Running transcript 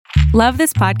Love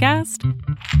this podcast?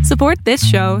 Support this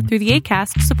show through the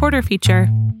Acast supporter feature.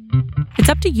 It's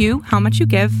up to you how much you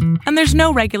give, and there's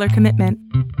no regular commitment.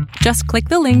 Just click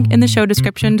the link in the show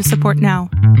description to support now.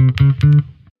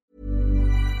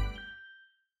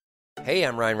 Hey,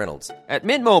 I'm Ryan Reynolds. At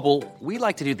Mint Mobile, we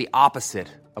like to do the opposite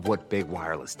of what Big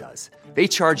Wireless does. They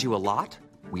charge you a lot,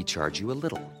 we charge you a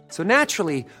little. So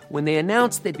naturally, when they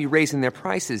announced they'd be raising their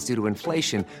prices due to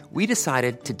inflation, we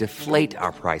decided to deflate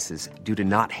our prices due to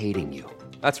not hating you.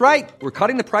 That's right. We're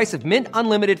cutting the price of Mint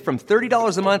Unlimited from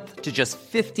 $30 a month to just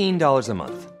 $15 a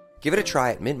month. Give it a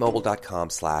try at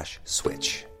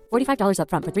mintmobile.com/switch. $45 up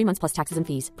front for 3 months plus taxes and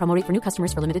fees. Promo rate for new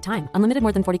customers for limited time. Unlimited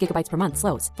more than 40 gigabytes per month.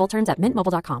 Slows full terms at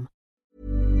mintmobile.com.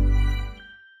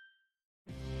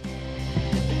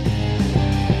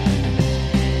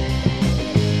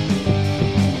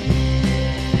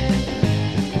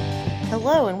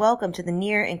 Hello and welcome to the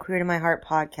Near and Queer to My Heart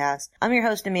podcast. I'm your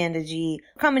host, Amanda G.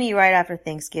 Coming to you right after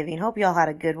Thanksgiving. Hope you all had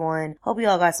a good one. Hope you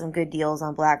all got some good deals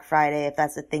on Black Friday if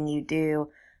that's the thing you do.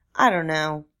 I don't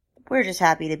know. We're just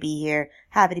happy to be here.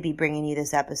 Happy to be bringing you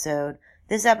this episode.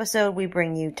 This episode, we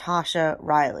bring you Tasha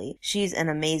Riley. She's an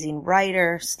amazing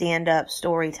writer, stand-up,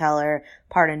 storyteller,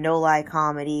 part of No Lie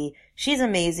Comedy. She's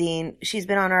amazing. She's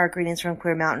been on our Greetings from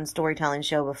Queer Mountain storytelling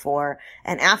show before.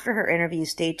 And after her interview,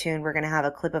 stay tuned. We're going to have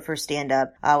a clip of her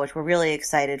stand-up, which we're really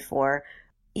excited for.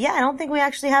 Yeah, I don't think we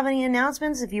actually have any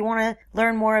announcements. If you want to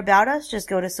learn more about us, just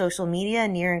go to social media,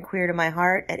 Near and Queer to My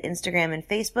Heart at Instagram and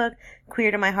Facebook,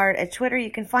 Queer to My Heart at Twitter.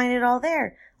 You can find it all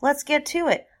there. Let's get to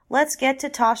it. Let's get to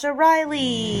Tasha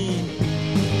Riley.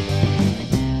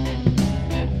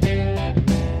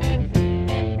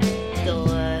 Still,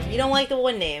 you don't like the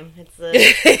one name. It's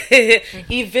the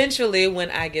Eventually,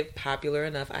 when I get popular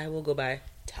enough, I will go by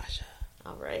Tasha.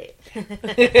 All right.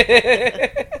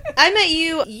 I met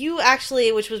you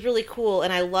actually, which was really cool,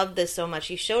 and I loved this so much.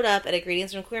 You showed up at a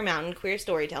Greetings from Queer Mountain queer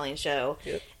storytelling show,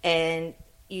 yep. And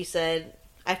you said,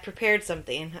 I've prepared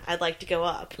something. I'd like to go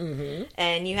up. Mm-hmm.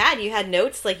 And you had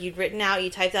notes, like you'd written out, you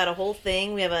typed out a whole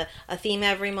thing. We have a theme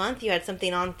every month. You had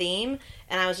something on theme.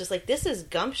 And I was just like, this is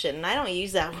gumption. And I don't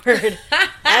use that word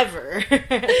ever.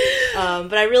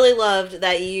 But I really loved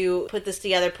that you put this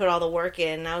together, put all the work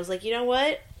in. And I was like, you know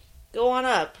what? Go on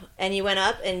up. And you went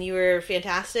up and you were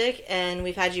fantastic. And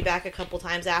we've had you back a couple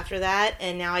times after that.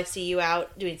 And now I see you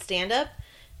out doing stand-up.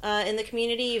 In the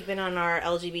community. You've been on our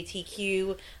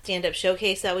LGBTQ stand-up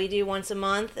showcase that we do once a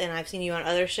month, and I've seen you on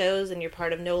other shows, and you're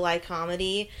part of No Lie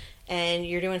Comedy, and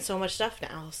you're doing so much stuff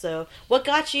now. So what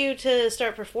got you to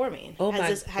start performing?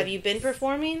 Have you been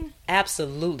performing?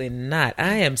 Absolutely not.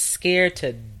 I am scared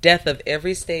to death of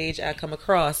every stage I come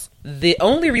across. The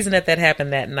only reason that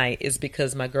happened that night is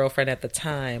because my girlfriend at the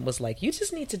time was like, you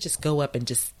just need to just go up and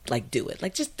just like do it.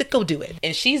 Like just go do it.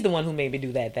 And she's the one who made me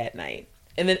do that night.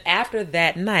 And then after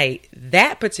that night,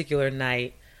 that particular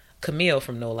night, Camille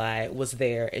from No Lie was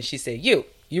there, and she said, you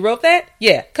wrote that?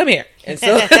 Yeah, come here. And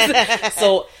so,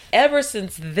 so ever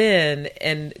since then,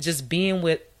 and just being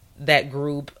with that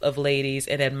group of ladies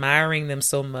and admiring them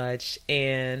so much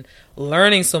and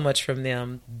learning so much from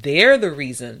them, they're the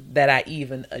reason that I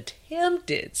even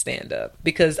attempted stand-up.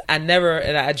 Because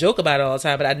I joke about it all the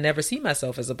time, but I never see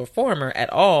myself as a performer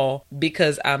at all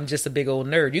because I'm just a big old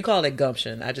nerd. You call it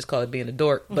gumption. I just call it being a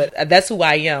dork. But that's who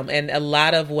I am. And a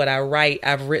lot of what I write,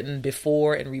 I've written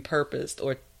before and repurposed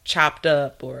or chopped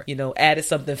up or, added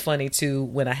something funny to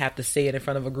when I have to say it in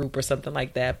front of a group or something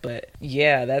like that. But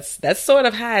yeah, that's sort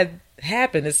of how it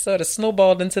happened. It's sort of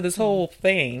snowballed into this whole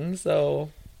thing.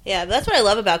 So yeah, that's what I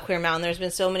love about Queer Mountain. There's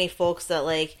been so many folks that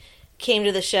like came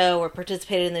to the show or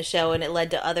participated in the show, and it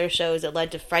led to other shows. It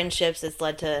led to friendships. It's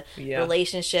led to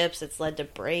relationships. It's led to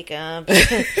breakups.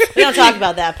 We don't talk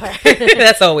about that part.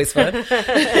 That's always fun.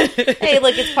 Hey,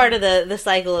 look, it's part of the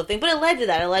cycle of things. But it led to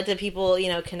that. It led to people,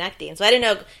 connecting. So I didn't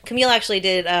know. Camille actually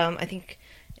did, I think,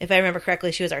 if I remember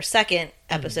correctly, she was our second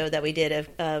episode that we did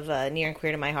of Near and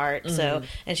Queer to My Heart. Mm-hmm. So,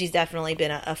 and she's definitely been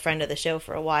a friend of the show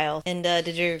for a while. And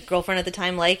did your girlfriend at the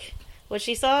time like what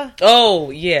she saw?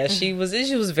 Oh, yeah. She was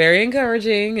very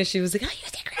encouraging, and she was like, oh, you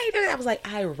did great. I was like,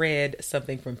 I read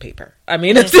something from paper. I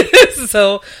mean, but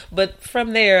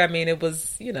from there, I mean, it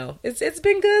was, it's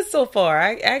been good so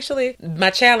far. My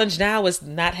challenge now is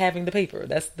not having the paper.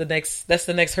 That's the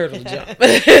next hurdle to jump.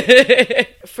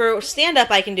 For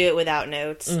stand-up, I can do it without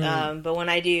notes. Mm-hmm. But when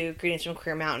I do Greetings from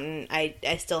Queer Mountain, I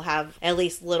still have at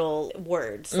least little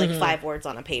words, like 5 words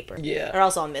on a paper. Yeah. Or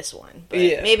else I'll miss one. But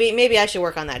yeah. Maybe I should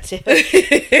work on that too.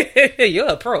 You're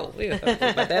a pro. Yeah,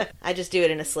 about that. I just do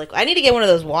it in a slick. I need to get one of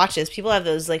those watches. People have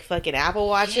those like fucking Apple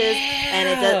watches,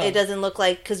 and it doesn't look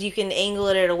like, because you can angle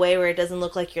it in a way where it doesn't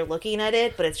look like you're looking at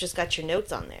it, but it's just got your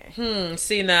notes on there.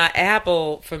 See, now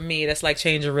Apple for me, that's like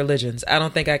changing religions. I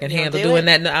don't think I can handle do doing it?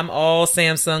 that. No, I'm all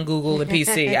Samsung, Google, and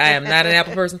PC. I am not an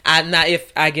Apple person.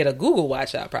 If I get a Google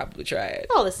watch, I'll probably try it.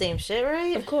 All the same shit,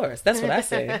 right? Of course, that's what I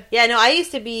say. Yeah, no, I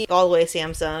used to be all the way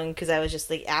Samsung because I was just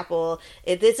like Apple.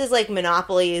 This is like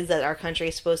monopolies that our country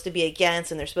is supposed to be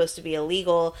against, and they're supposed to be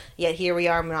illegal. Yet here we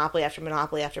are, monopoly after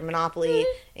monopoly after monopoly,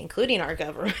 including our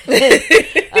government.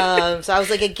 So I was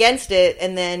like against it,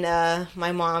 and then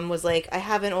my mom was like, "I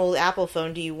have an old Apple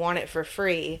phone. Do you want it for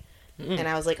free?" And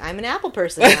I was like, "I'm an Apple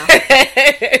person now."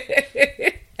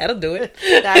 That'll do it.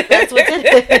 That's what's in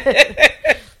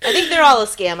it. I think they're all a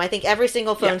scam. I think every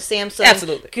single phone, Samsung,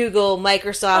 absolutely. Google,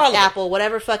 Microsoft, Apple,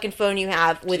 whatever fucking phone you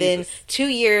have, within 2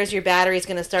 years, your battery's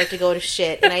going to start to go to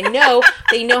shit. And I know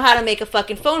they know how to make a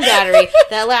fucking phone battery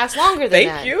that lasts longer than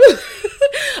that.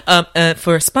 Thank you.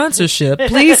 For sponsorship,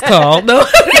 please call. No.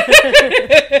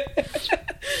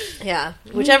 Yeah.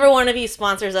 Whichever one of you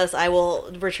sponsors us, I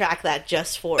will retract that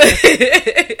just for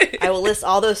it. I will list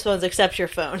all those phones except your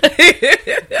phone.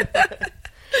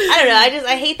 I don't know.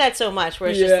 I hate that so much. Where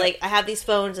it's just like I have these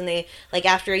phones, and they like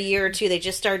after a year or two they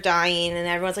just start dying, and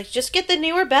everyone's like, just get the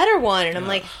newer, better one. And I'm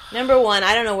like, number one,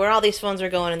 I don't know where all these phones are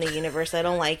going in the universe. I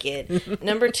don't like it.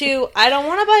 Number two, I don't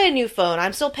want to buy a new phone.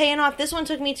 I'm still paying off. This one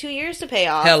took me 2 years to pay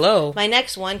off. Hello. My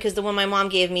next one, because the one my mom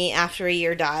gave me after a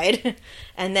year died.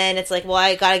 And then it's like, well,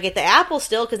 I got to get the Apple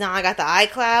still, because now I got the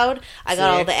iCloud. I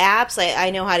got all the apps. I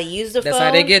know how to use the phone. That's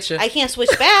how they get you. I can't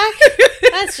switch back.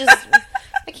 That's just...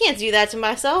 I can't do that to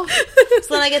myself.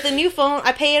 So then I get the new phone.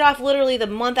 I pay it off literally the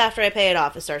month after I pay it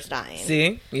off, it starts dying.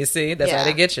 See? You see? That's how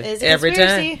they get you. It's a every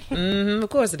time. conspiracy. Of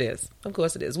course it is. Of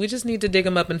course it is. We just need to dig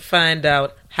them up and find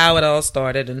out how it all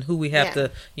started and who we have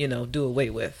to, do away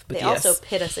with. But they also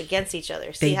pit us against each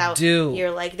other. See they how do.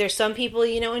 You're like, there's some people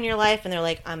in your life, and they're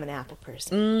like, I'm an Apple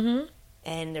person. Mm-hmm.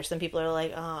 And there's some people that are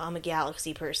like, oh, I'm a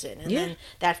Galaxy person. And then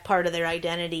that's part of their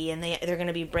identity, and they're going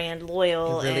to be brand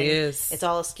loyal. It really is. It's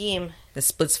all a scheme. It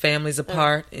splits families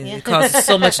apart. And it causes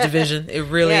so much division. It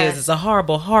really is. It's a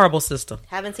horrible, horrible system.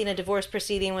 Haven't seen a divorce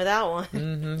proceeding without one.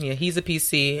 Mm-hmm. Yeah, he's a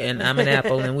PC, and I'm an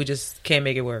Apple, and we just can't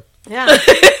make it work. Yeah.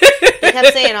 They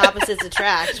kept saying opposites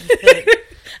attract. But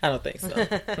I don't think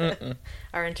so.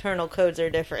 our internal codes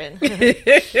are different.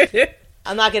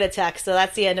 I'm not going to text, so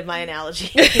that's the end of my analogy.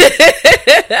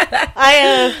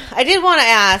 I did want to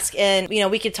ask, and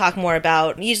we could talk more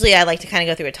about. Usually, I like to kind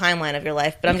of go through a timeline of your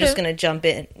life, but I'm just going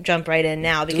to jump right in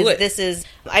now, because this is,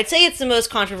 I'd say, it's the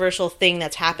most controversial thing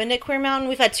that's happened at Queer Mountain.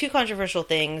 We've had two controversial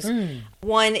things.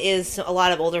 One is a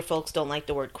lot of older folks don't like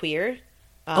the word queer.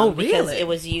 Really? Because it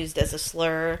was used as a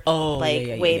slur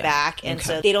way back, and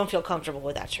so they don't feel comfortable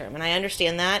with that term, and I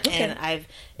understand that, and I've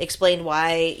explained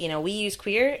why we use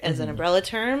queer as an umbrella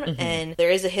term, and there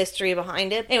is a history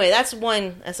behind it. Anyway, that's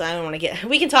one. So I don't want to get.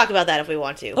 We can talk about that if we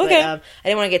want to. But, I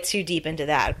didn't want to get too deep into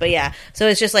that, but yeah. So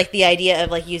it's just like the idea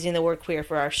of like using the word queer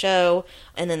for our show,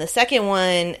 and then the second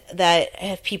one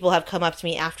that people have come up to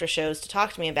me after shows to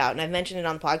talk to me about, and I've mentioned it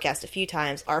on the podcast a few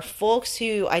times, are folks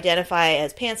who identify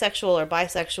as pansexual or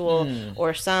bisexual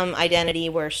or some identity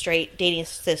where dating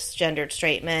cisgendered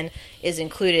straight men is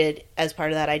included as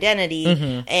part of that identity.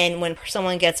 And when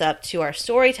someone gets up to our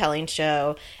storytelling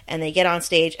show and they get on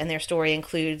stage and their story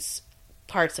includes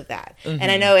parts of that.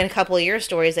 And I know in a couple of your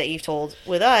stories that you've told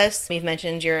with us, you've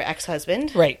mentioned your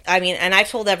ex-husband. Right. I mean, and I've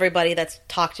told everybody that's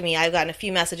talked to me, I've gotten a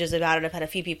few messages about it. I've had a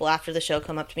few people after the show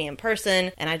come up to me in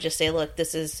person, and I just say, look,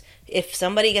 this is, if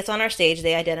somebody gets on our stage,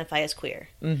 they identify as queer.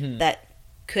 That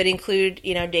could include,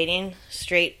 dating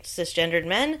straight cisgendered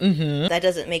men. That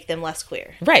doesn't make them less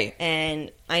queer. Right.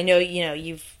 And I know,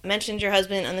 you've mentioned your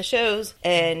husband on the shows,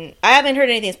 and I haven't heard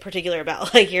anything particular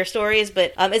about like your stories,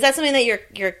 but is that something that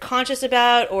you're conscious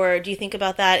about, or do you think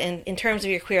about that in terms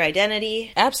of your queer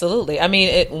identity? Absolutely. I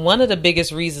mean, one of the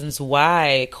biggest reasons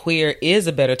why queer is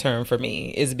a better term for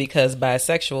me is because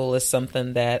bisexual is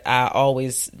something that I've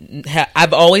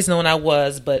always known I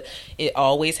was, but it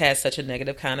always has such a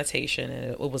negative connotation,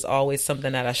 and it was always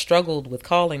something that I struggled with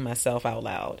calling myself out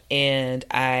loud. And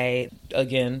I,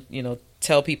 again,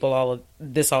 tell people all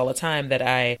the time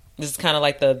that this is kind of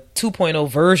like the 2.0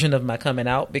 version of my coming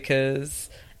out, because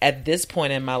at this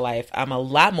point in my life, I'm a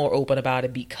lot more open about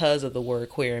it because of the word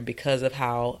queer and because of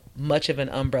how much of an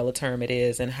umbrella term it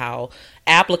is and how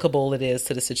applicable it is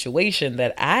to the situation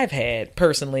that I've had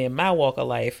personally in my walk of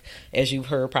life. As you've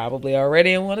heard probably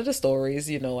already in one of the stories,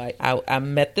 you know, I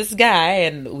met this guy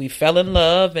and we fell in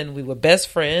love and we were best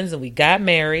friends and we got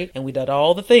married and we did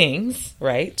all the things,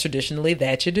 right? Traditionally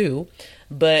that you do.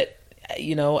 But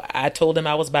you know, I told him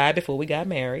I was bi before we got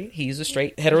married. He's a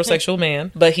straight heterosexual man,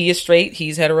 but he is straight.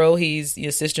 He's hetero. He's a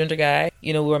cisgender guy.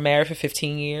 You know, we were married for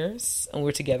 15 years and we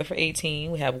were together for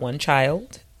 18. We have one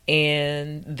child.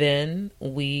 And then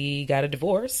we got a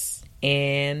divorce.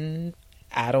 And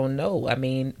I don't know. I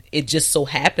mean, it just so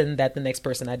happened that the next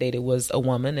person I dated was a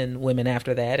woman and women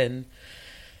after that. And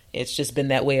it's just been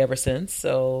that way ever since.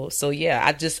 So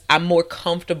yeah, I'm more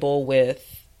comfortable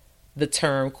with the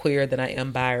term queer than I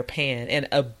am bi or pan. And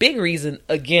a big reason,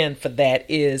 again, for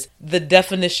that is the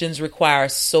definitions require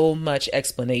so much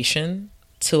explanation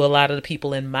to a lot of the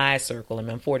people in my circle. I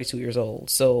mean, I'm 42 years old.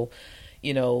 So,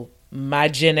 you know, my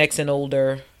Gen X and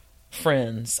older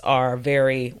friends are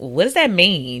very, well, what does that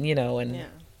mean? You know, and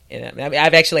you know, I mean,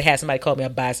 I've actually had somebody call me a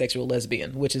bisexual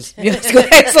lesbian, which is, you know,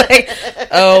 it's like,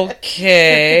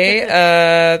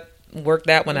 okay, work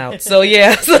that one out. So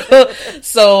yeah,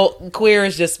 so queer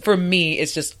is just, for me,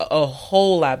 it's just a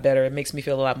whole lot better. It makes me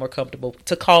feel a lot more comfortable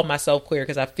to call myself queer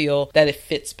because I feel that it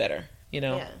fits better, you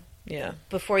know? Yeah.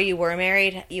 Before you were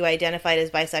married, you identified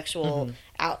as bisexual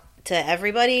out to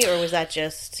everybody, or was that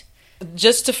just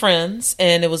to friends?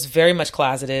 And it was very much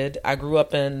closeted. I grew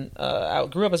up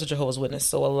as a Jehovah's Witness,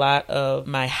 so a lot of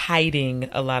my hiding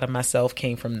a lot of myself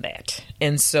came from that.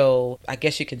 And so I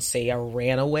guess you can say I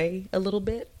ran away a little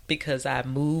bit, because I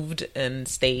moved and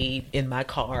stayed in my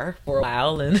car for a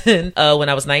while and then when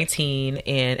I was 19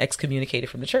 and excommunicated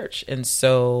from the church. And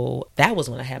so that was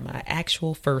when I had my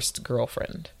actual first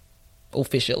girlfriend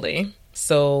officially.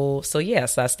 So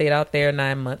yes, I stayed out there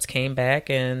 9 months, came back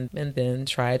and then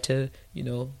tried to, you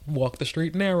know, walk the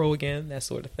straight and narrow again, that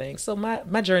sort of thing. So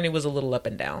my journey was a little up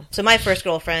and down. So my first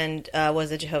girlfriend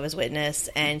was a Jehovah's Witness,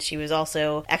 and she was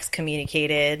also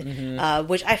excommunicated,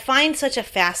 which I find such a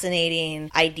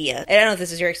fascinating idea. I don't know if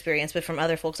this is your experience, but from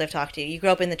other folks I've talked to, you grew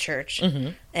up in the church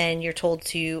and you're told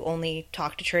to only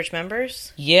talk to church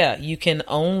members? Yeah, you can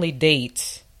only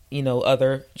date, you know,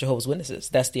 other Jehovah's Witnesses.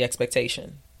 That's the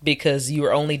expectation. Because you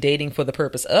are only dating for the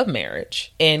purpose of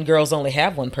marriage. And girls only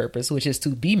have one purpose, which is to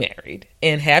be married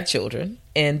and have children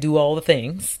and do all the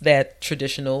things that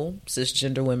traditional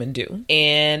cisgender women do.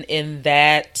 And in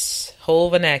that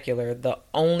whole vernacular, the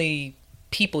only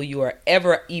people you are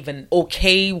ever even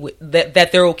okay with,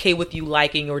 that they're okay with you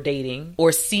liking or dating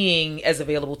or seeing as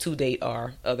available to date,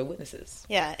 are other witnesses.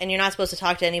 Yeah, and you're not supposed to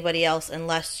talk to anybody else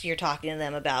unless you're talking to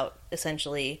them about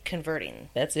essentially converting.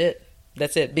 That's it.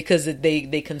 Because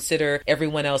they consider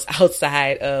everyone else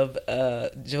outside of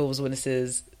Jehovah's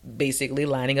Witnesses basically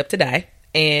lining up to die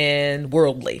and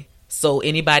worldly. So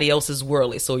anybody else is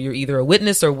worldly. So you're either a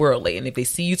witness or worldly. And if they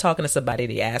see you talking to somebody,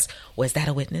 they ask, well, is that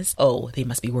a witness? Oh, they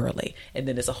must be worldly. And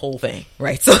then it's a whole thing,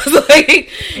 right? So it's like,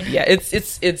 yeah,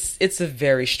 it's a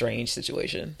very strange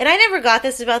situation. And I never got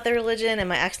this about their religion, and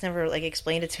my ex never like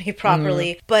explained it to me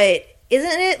properly. But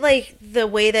isn't it like the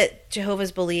way that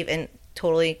Jehovah's believe, and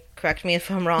totally correct me if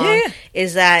I'm wrong,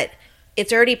 is that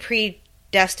it's already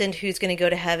predestined who's going to go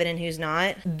to heaven and who's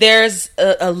not? There's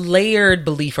a layered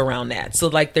belief around that. So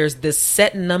like there's this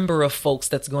set number of folks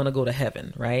that's going to go to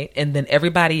heaven, right? And then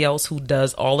everybody else who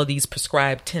does all of these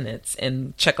prescribed tenets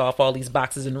and check off all these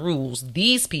boxes and rules,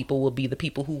 these people will be the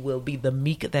people who will be the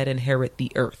meek that inherit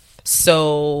the earth.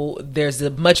 So there's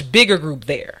a much bigger group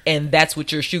there, and that's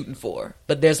what you're shooting for.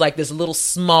 But there's like this little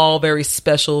small, very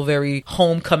special, very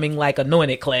homecoming like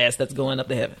anointed class that's going up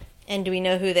to heaven. And do we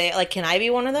know who they like? Can I be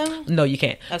one of them? No, you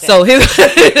can't. Okay. So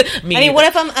what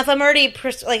if I'm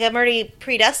already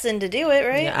predestined to do it,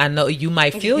 right? Yeah, I know you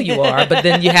might feel you are, but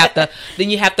then you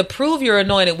have to prove you're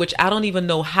anointed, which I don't even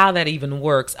know how that even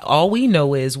works. All we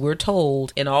know is we're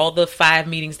told in all the 5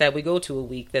 meetings that we go to a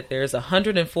week that there's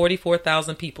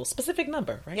 144,000 people, specific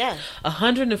number, right? Yeah,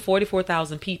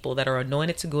 144,000 people that are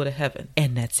anointed to go to heaven,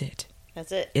 and that's it.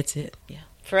 That's it. It's it. Yeah.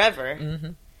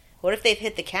 Forever. What if they've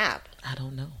hit the cap? I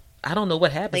don't know. I don't know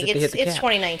what happens if they hit the cap. It's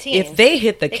 2019. If they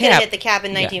hit the cap... They could have hit the cap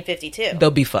in 1952. They'll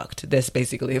be fucked. That's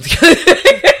basically... But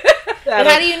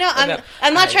how do you know?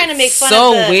 I'm not trying to make fun of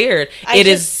so weird. I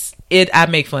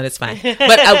make fun. It's fine.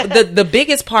 But the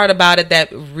biggest part about it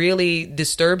that really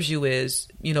disturbs you is,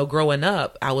 you know, growing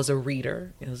up, I was a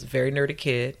reader. I was a very nerdy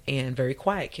kid and very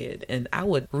quiet kid. And I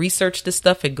would research this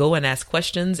stuff and go and ask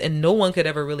questions, and no one could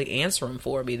ever really answer them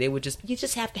for me. They would you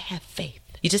just have to have faith.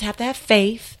 You just have to have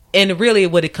faith. And really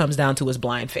what it comes down to is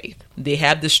blind faith. They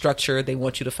have this structure they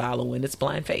want you to follow, and it's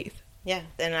blind faith. Yeah,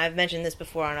 and I've mentioned this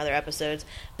before on other episodes,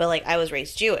 but like I was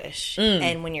raised Jewish,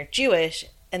 and when you're Jewish,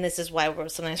 and this is why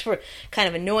sometimes we're kind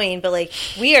of annoying, but like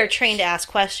we are trained to ask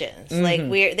questions. Like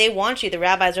they want you. The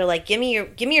rabbis are like, give me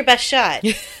your best shot.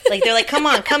 Like they're like, come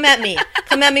on, come at me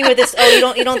with this.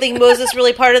 Oh, you don't think Moses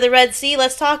really parted the Red Sea?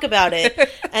 Let's talk about it.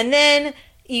 And then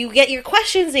you get your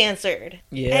questions answered.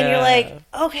 Yeah. And you're like,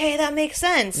 okay, that makes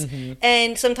sense.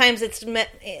 And sometimes it's,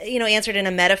 answered in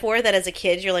a metaphor that as a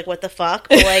kid, you're like, what the fuck?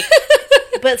 But like,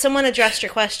 but someone addressed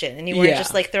your question and you weren't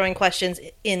just like throwing questions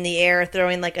in the air,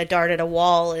 throwing like a dart at a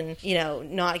wall and,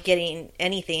 not getting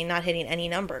anything, not hitting any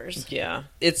numbers. Yeah.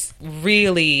 It's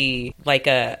really like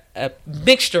a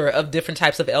mixture of different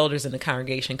types of elders in the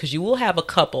congregation, because you will have a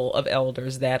couple of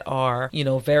elders that are,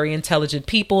 very intelligent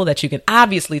people that you can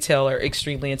obviously tell are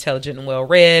extremely intelligent and well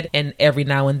read. And every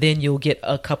now and then you'll get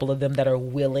a couple of them that are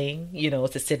willing,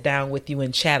 to sit down with you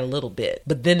and chat a little bit.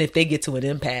 But then if they get to an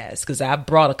impasse, because I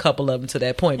brought a couple of them to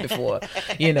that point before,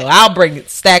 I'll bring a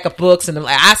stack of books and I'm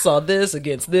like, I saw this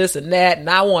against this and that, and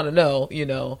I want to know,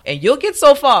 and you'll get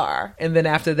so far. And then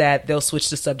after that, they'll switch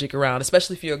the subject around,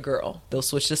 especially if you're a girl. They'll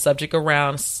switch the subject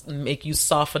around, make you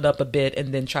soften up a bit,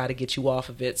 and then try to get you off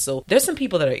of it. So there's some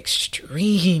people that are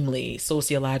extremely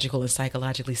sociological and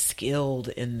psychologically skilled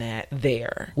in that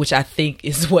there, which I think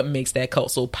is what makes that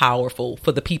cult so powerful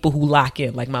for the people who lock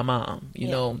in, like my mom.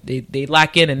 They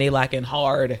lock in, and they lock in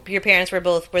hard. Your parents were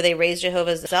they raised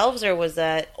Jehovah's themselves, or was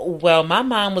that? Well, my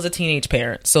mom was a teenage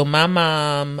parent. So my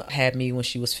mom had me when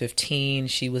she was 15.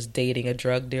 She was dating a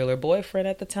drug dealer boyfriend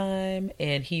at the time,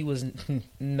 and he was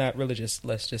not religious,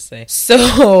 let's just say.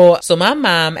 So my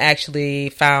mom actually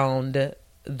found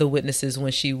the witnesses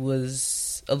when she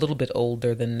was a little bit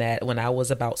older than that, when I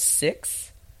was about 6.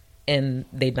 And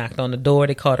they knocked on the door.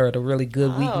 They caught her at a really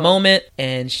good weak moment.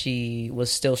 And she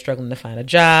was still struggling to find a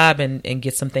job and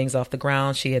get some things off the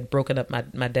ground. She had broken up.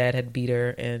 My dad had beat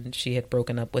her, and she had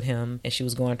broken up with him. And she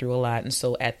was going through a lot. And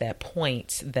so at that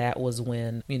point, that was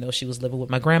when, she was living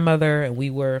with my grandmother. And we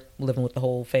were living with the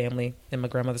whole family in my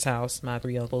grandmother's house. My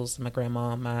 3 uncles, my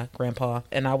grandma, my grandpa.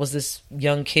 And I was this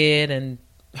young kid, and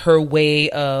her way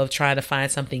of trying to find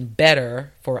something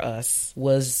better for us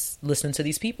was listening to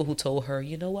these people who told her,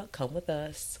 you know what, come with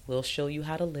us. We'll show you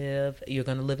how to live. You're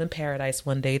going to live in paradise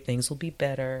one day. Things will be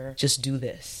better. Just do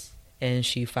this. And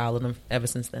she followed them ever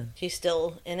since then. She's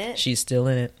still in it? She's still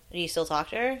in it. Do you still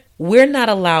talk to her? We're not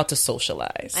allowed to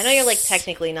socialize. I know you're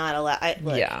technically not allowed.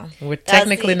 Yeah, we're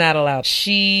technically not allowed.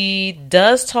 She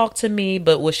does talk to me,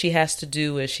 but what she has to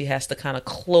do is she has to kind of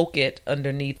cloak it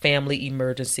underneath family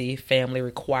emergency, family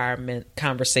requirement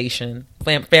conversation,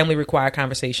 family required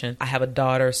conversation. I have a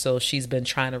daughter, so she's been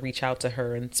trying to reach out to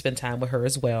her and spend time with her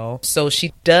as well. So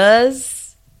she does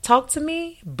talk to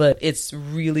me, but it's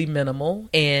really minimal.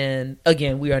 And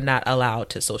again, we are not allowed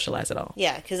to socialize at all.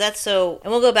 Yeah, because that's so...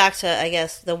 And we'll go back to, I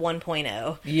guess, the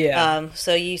 1.0. Yeah.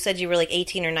 So you said you were like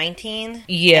 18 or 19?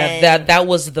 Yeah, that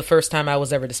was the first time I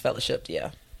was ever disfellowshipped,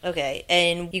 yeah. Okay,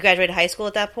 and you graduated high school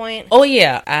at that point? Oh,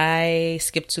 yeah. I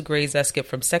skipped 2 grades. I skipped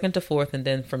from 2nd to 4th and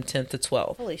then from 10th to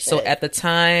 12th. Holy shit. So at the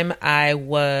time, I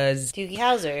was... Doogie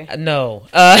Howser. No.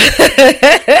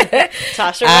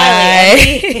 Tasha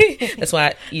Riley. That's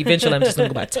why eventually I'm just going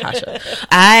to go by Tasha.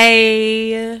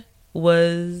 I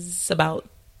was about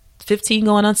 15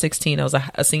 going on 16. I was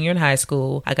a senior in high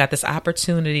school. I got this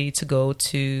opportunity to go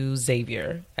to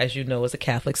Xavier, as you know, is a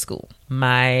Catholic school.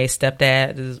 My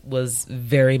stepdad was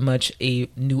very much a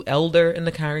new elder in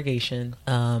the congregation.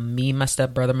 Me, my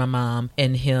stepbrother, my mom,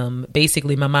 and him.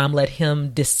 Basically, my mom let him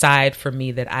decide for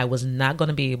me that I was not going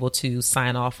to be able to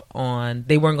sign off on,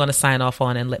 they weren't going to sign off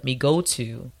on and let me go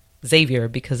to Xavier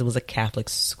because it was a Catholic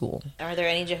school. Are there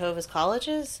any Jehovah's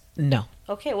colleges? No.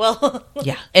 Okay, well.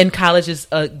 Yeah. And college is,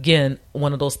 again,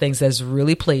 one of those things that's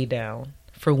really played down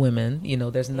for women.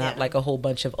 There's not like a whole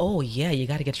bunch of, oh, yeah, you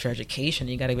got to get your education.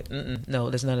 You got to no,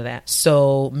 there's none of that.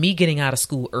 So me getting out of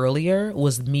school earlier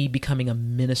was me becoming a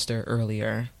minister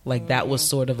earlier. Like that was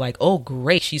sort of like, oh,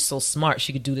 great. She's so smart.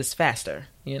 She could do this faster.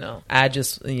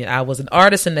 I was an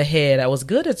artist in the head. I was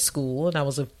good at school and I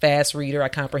was a fast reader. I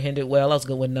comprehended well. I was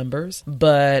good with numbers,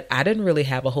 but I didn't really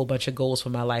have a whole bunch of goals for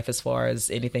my life as far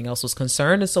as anything else was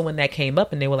concerned. And so when that came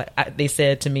up and they were like, they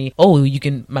said to me, oh,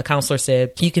 my counselor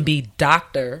said, you can be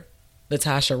Dr.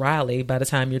 Natasha Riley by the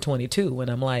time you're 22. And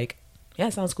I'm like, yeah,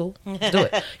 it sounds cool. Let's do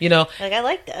it. Like, I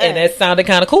like that. And that sounded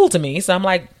kind of cool to me. So I'm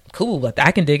like, cool, but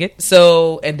I can dig it.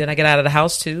 So, and then I get out of the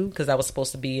house too, because I was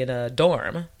supposed to be in a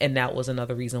dorm. And that was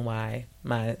another reason why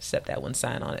my stepdad wouldn't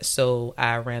sign on it. So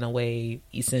I ran away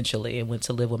essentially and went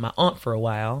to live with my aunt for a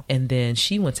while. And then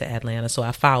she went to Atlanta. So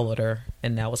I followed her.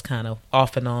 And that was kind of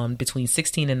off and on between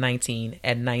 16 and 19.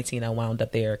 At 19, I wound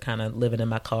up there kind of living in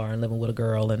my car and living with a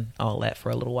girl and all that for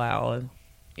a little while. And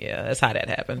yeah, that's how that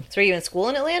happened. So were you in school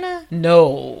in Atlanta?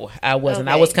 No, I wasn't.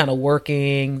 Okay. I was kind of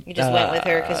working. You just went with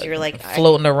her because you were like...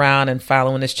 floating around and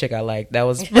following this chick I like. That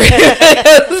was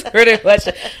pretty much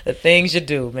the things you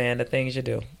do, man. The things you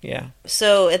do. Yeah.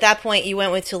 So at that point, you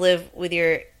went to live with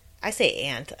your... I say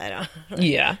aunt. I don't...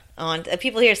 Yeah. Aunt.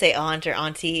 People here say aunt or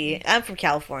auntie. I'm from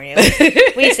California.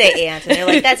 We say aunt, and they're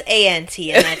like, that's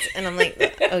A-N-T, and I'm like,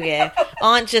 okay.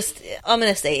 Aunt, just... I'm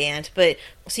going to say aunt, but...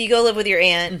 So you go live with your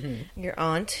aunt. Mm-hmm. Your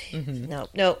aunt. Mm-hmm.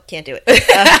 No, can't do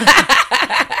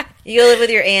it. You go live with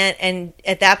your aunt, and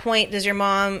at that point, does your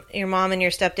mom and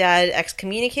your stepdad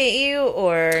excommunicate you,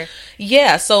 or?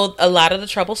 Yeah, so a lot of the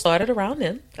trouble started around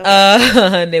then.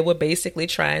 Okay. And they were basically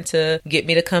trying to get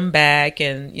me to come back,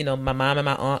 and, you know, my mom and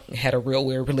my aunt had a real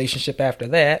weird relationship after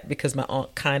that, because my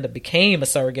aunt kind of became a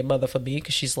surrogate mother for me,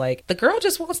 because she's like, the girl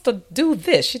just wants to do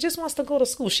this. She just wants to go to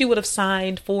school. She would have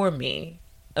signed for me,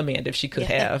 Amanda, if she could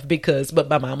have, but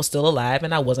my mom was still alive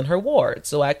and I wasn't her ward.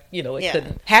 So it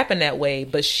couldn't happen that way.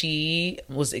 But she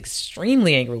was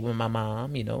extremely angry with my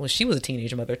mom, you know, she was a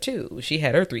teenage mother too. She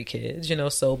had her 3 kids, you know,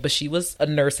 but she was a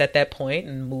nurse at that point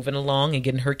and moving along and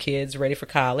getting her kids ready for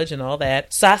college and all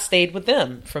that. So I stayed with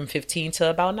them from 15 to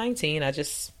about 19. I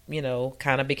just, you know,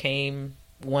 kind of became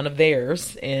one of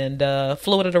theirs and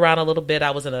floated around a little bit. I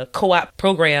was in a co-op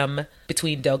program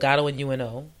between Delgado and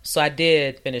UNO. So I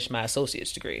did finish my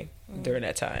associate's degree during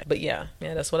that time. But yeah,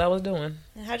 that's what I was doing.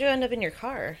 And how'd you end up in your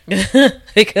car?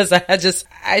 Because I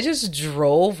just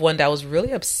drove one day. I was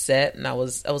really upset and I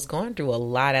was going through a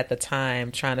lot at the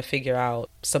time, trying to figure out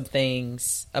some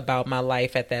things about my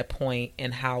life at that point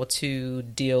and how to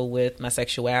deal with my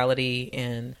sexuality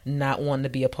and not wanting to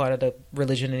be a part of the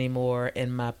religion anymore,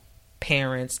 and my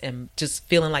parents, and just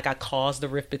feeling like I caused the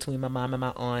rift between my mom and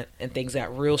my aunt, and things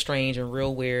got real strange and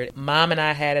real weird. Mom and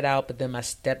I had it out, but then my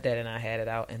stepdad and I had it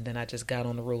out, and then I just got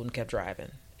on the road and kept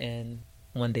driving. And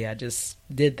one day I just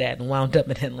did that and wound up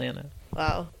in Atlanta.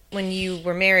 Wow. When you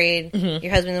were married,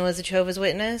 your husband was a Jehovah's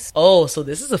Witness? Oh, so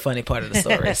this is a funny part of the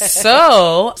story.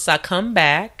 so I come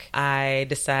back. I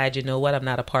decide, you know what, I'm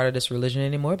not a part of this religion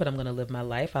anymore, but I'm going to live my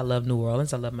life. I love New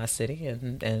Orleans. I love my city.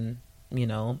 And you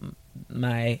know,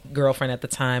 my girlfriend at the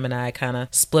time and I kind of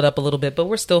split up a little bit, but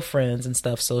we're still friends and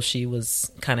stuff. So she was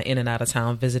kind of in and out of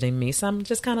town visiting me. So I'm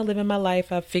just kind of living my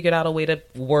life. I figured out a way to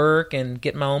work and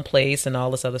get my own place and all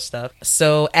this other stuff.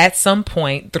 So at some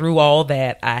point through all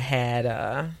that,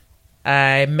 I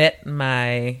met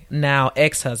my now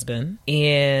ex-husband,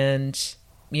 and,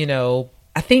 you know,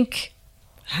 I think,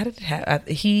 how did it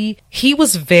happen? He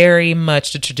was very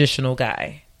much the traditional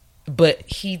guy. But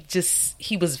he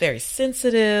was very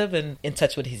sensitive and in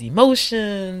touch with his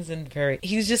emotions, and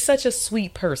he was just such a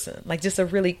sweet person, like just a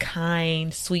really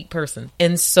kind, sweet person.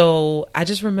 And so I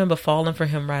just remember falling for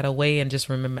him right away, and just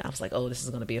remember, I was like, oh, this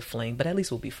is going to be a fling, but at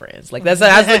least we'll be friends. Like, that's,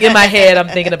 I was like, in my head, I'm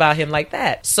thinking about him like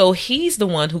that. So he's the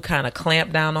one who kind of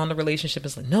clamped down on the relationship.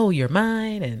 It's like, no, you're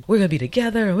mine, and we're going to be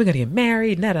together, and we're going to get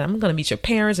married, and I'm going to meet your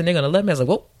parents, and they're going to love me. I was like,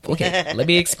 whoa, okay, let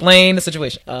me explain the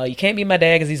situation. You can't be my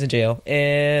dad because he's in jail,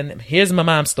 and here's my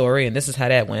mom's story, and this is how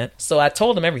that went. So I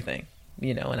told him everything,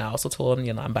 you know, and I also told him,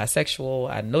 you know, I'm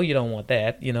bisexual. I know you don't want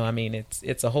that, you know. I mean,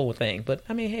 it's a whole thing, but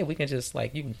I mean, hey, we can just,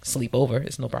 like, you can sleep over,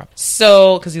 it's no problem.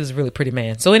 So, because he was a really pretty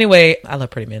man. So anyway, I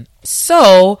love pretty men.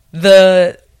 So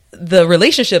the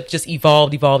relationship just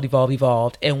evolved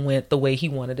and went the way he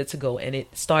wanted it to go, and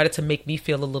it started to make me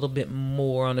feel a little bit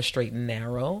more on the straight and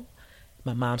narrow.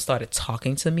 My mom started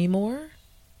talking to me more,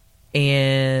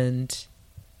 and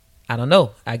I don't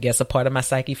know, I guess a part of my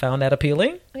psyche found that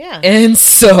appealing. Yeah. And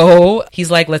so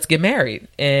he's like, let's get married,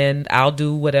 and I'll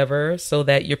do whatever so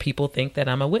that your people think that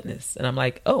I'm a witness. And I'm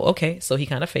like, oh, okay. So he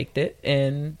kind of faked it,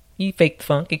 and he faked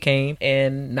funk. He came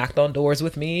and knocked on doors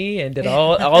with me and did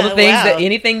all the things wow. that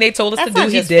anything they told us That's to do, not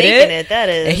he just did faking it. That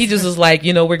is. And he just was like,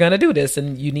 you know, we're going to do this,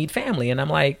 and you need family. And I'm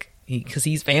like, because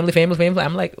he's family.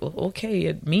 I'm like, okay,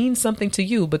 it means something to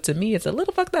you, but to me, it's a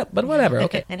little fucked up, but whatever.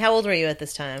 Okay. And how old were you at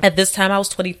this time? At this time, I was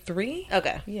 23.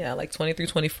 Okay. Yeah, like 23,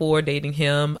 24, dating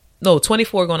him. No,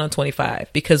 24 going on 25,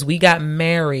 because we got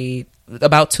married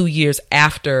about 2 years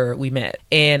after we met.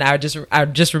 And I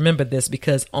just remembered this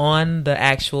because on the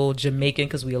actual Jamaican,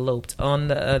 because we eloped, on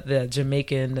the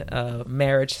Jamaican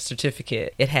marriage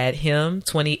certificate, it had him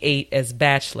 28 as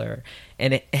bachelor,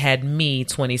 and it had me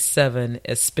 27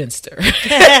 as spinster.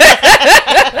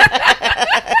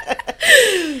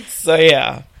 So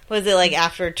yeah. Was it like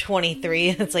after 23?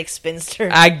 It's like spinster.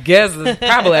 I guess it's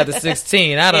probably after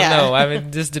 16. I don't know. I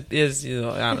mean, just is,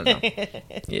 I don't know.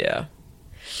 Yeah.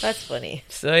 That's funny.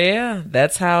 So yeah,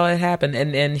 that's how it happened.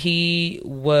 And he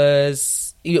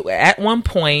was at one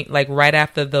point, like right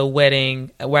after the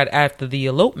wedding, right after the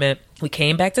elopement, we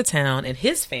came back to town, and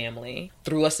his family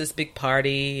threw us this big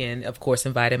party, and of course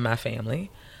invited my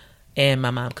family, and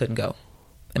my mom couldn't go.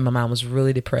 And my mom was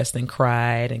really depressed and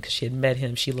cried, and because she had met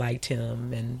him, she liked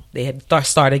him, and they had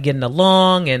started getting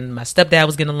along, and my stepdad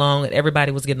was getting along, and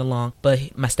everybody was getting along,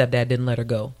 but my stepdad didn't let her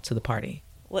go to the party.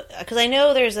 Because I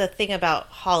know there's a thing about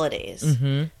holidays.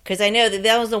 Because I know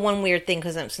that was the one weird thing,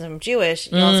 because since I'm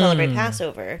Jewish, y'all celebrate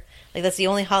Passover. Like, that's the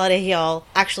only holiday y'all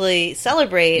actually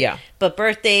celebrate. Yeah. But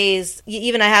birthdays,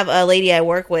 even I have a lady I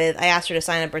work with, I asked her to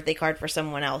sign a birthday card for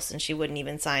someone else, and she wouldn't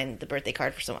even sign the birthday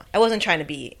card for someone. I wasn't trying to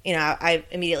be, I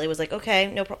immediately was like,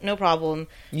 okay, no problem.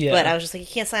 Yeah. But I was just like, you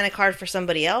can't sign a card for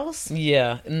somebody else?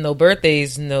 Yeah. No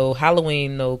birthdays, no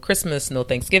Halloween, no Christmas, no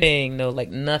Thanksgiving, no, like,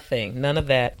 nothing. None of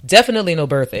that. Definitely no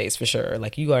birthdays, for sure.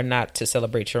 Like, you are not to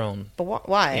celebrate your own. But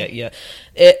why? Yeah.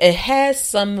 It has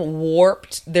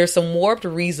there's some warped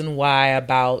reason why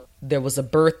about there was a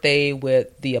birthday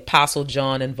with the Apostle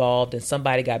John involved and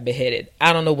somebody got beheaded.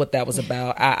 I don't know what that was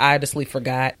about. I honestly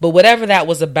forgot. But whatever that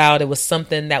was about, it was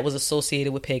something that was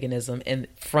associated with paganism. And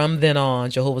from then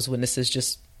on, Jehovah's Witnesses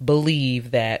just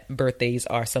believe that birthdays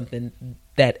are something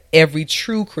that every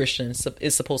true Christian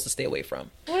is supposed to stay away from.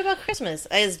 What about Christmas?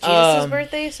 It's Jesus'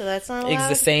 birthday, so that's not allowed? It's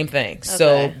the same thing. Okay.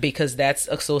 So because that's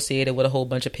associated with a whole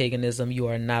bunch of paganism, you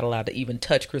are not allowed to even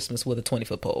touch Christmas with a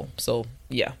 20-foot pole. So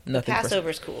yeah, nothing.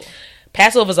 Passover's cool.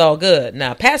 Passover's all good.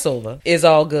 Now, Passover is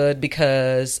all good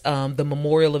because the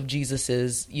memorial of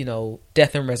Jesus's,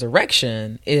 death and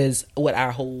resurrection is what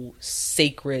our whole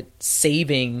sacred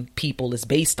saving people is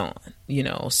based on,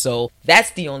 So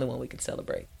that's the only one we can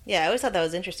celebrate. Yeah, I always thought that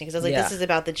was interesting because I was like, this is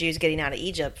about the Jews getting out of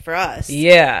Egypt for us.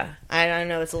 Yeah. I don't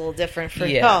know, it's a little different for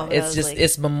y'all. It's just,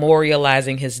 it's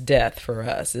memorializing his death for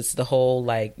us. It's the whole,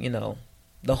 the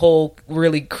whole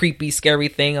really creepy, scary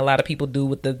thing a lot of people do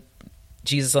with the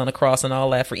Jesus on the cross and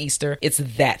all that for Easter. It's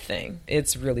that thing.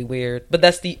 It's really weird. But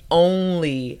that's the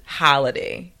only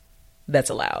holiday that's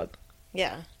allowed.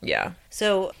 Yeah. Yeah.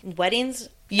 So weddings,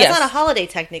 yes. That's not a holiday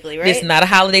technically, right? It's not a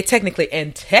holiday technically.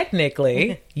 And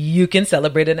technically, you can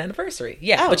celebrate an anniversary.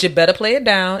 Yeah. Oh. But you better play it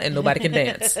down and nobody can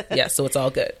dance. Yeah. So it's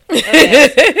all good. Okay.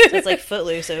 So it's like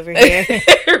Footloose over here.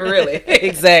 Really.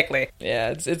 Exactly.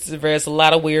 Yeah. There's a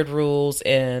lot of weird rules,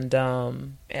 and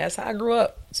that's how I grew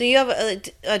up. So you have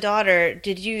a daughter.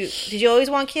 Did you always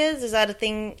want kids? Is that a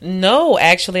thing? No,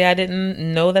 actually, I didn't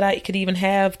know that I could even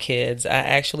have kids. I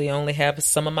actually only have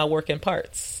some of my working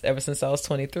parts ever since I was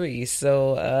 23.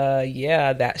 So,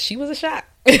 she was a shock.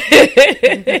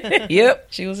 Yep,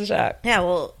 she was a shock. Yeah,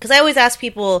 well, because I always ask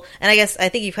people, and I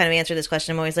think you kind of answered this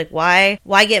question. I'm always like, why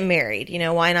get married?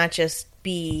 Why not just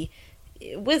be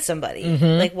with somebody?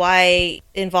 Like, why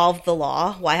involve the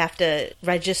law? Why have to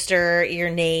register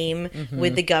your name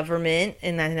with the government?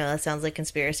 And I know that sounds like a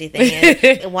conspiracy thing.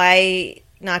 And why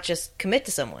not just commit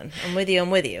to someone? I'm with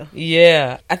you.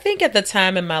 Yeah. I think at the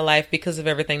time in my life, because of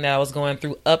everything that I was going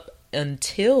through up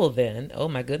until then, oh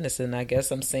my goodness, and I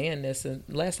guess I'm saying this, and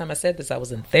last time I said this, I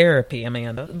was in therapy,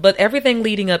 Amanda. But everything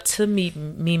leading up to me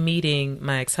meeting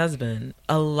my ex-husband,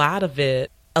 a lot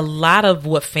of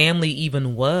what family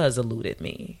even was eluded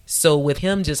me. So with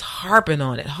him just harping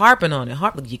on it, how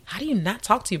do you not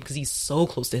talk to him? Because he's so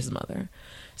close to his mother.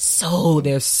 So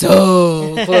they're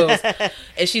so close.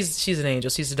 And she's an angel.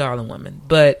 She's a darling woman.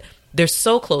 But they're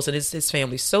so close, and his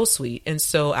family's so sweet. And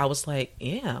so I was like,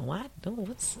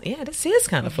 this is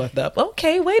kind of fucked up.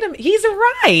 Okay, wait a minute. He's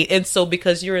right. And so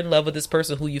because you're in love with this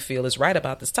person who you feel is right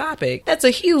about this topic, that's a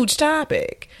huge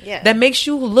topic. Yeah. That makes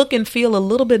you look and feel a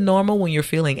little bit normal when you're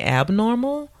feeling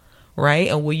abnormal, right?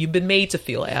 And when you've been made to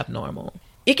feel abnormal.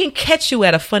 It can catch you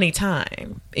at a funny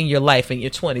time in your life, in your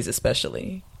 20s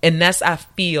especially. And that's, I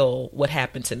feel, what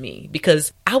happened to me.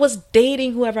 Because I was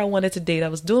dating whoever I wanted to date. I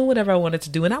was doing whatever I wanted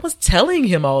to do. And I was telling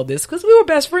him all this because we were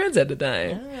best friends at the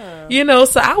time. Oh.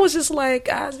 So I was just like,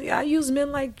 I use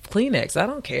men like Kleenex. I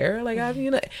don't care.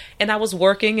 And I was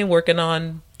working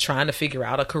on trying to figure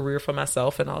out a career for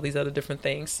myself and all these other different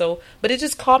things. So, but it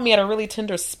just caught me at a really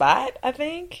tender spot, I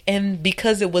think. And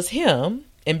because it was him,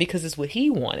 And because it's what he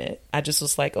wanted, I just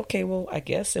was like, okay, well, I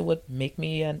guess it would make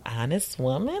me an honest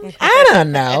woman. I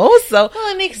don't know. So,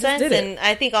 well, it makes sense. And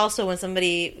I think also when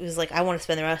somebody was like, I want to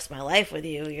spend the rest of my life with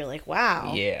you, you're like,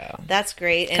 wow. Yeah. That's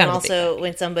great. And also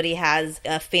when somebody has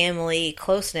a family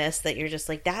closeness that you're just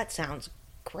like, that sounds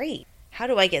great. How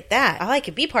do I get that? I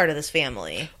could be part of this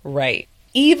family. Right.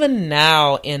 Even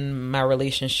now in my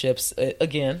relationships,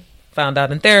 again, found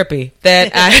out in therapy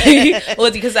that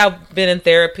well, because I've been in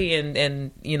therapy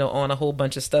and on a whole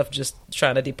bunch of stuff, just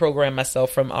trying to deprogram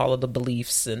myself from all of the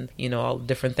beliefs and all the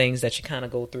different things that you kind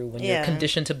of go through when you're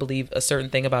conditioned to believe a certain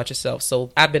thing about yourself.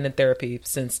 So I've been in therapy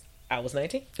since I was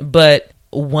 19. But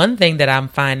one thing that I'm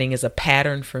finding is a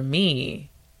pattern for me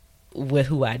with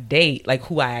who I date, like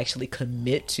who I actually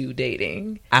commit to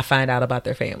dating, I find out about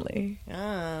their family. Oh.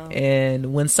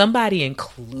 And when somebody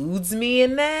includes me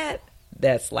in that,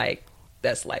 that's like,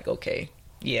 okay,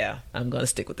 yeah, I'm going to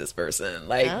stick with this person.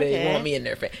 Like, they want me in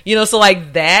their family. So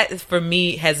like that for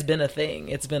me has been a thing.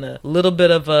 It's been a little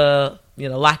bit of a,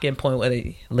 lock-in point where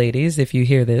ladies, if you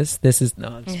hear this is, no,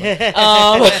 I'm just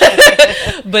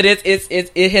but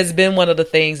it has been one of the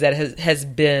things that has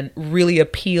been really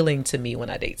appealing to me when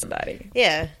I date somebody.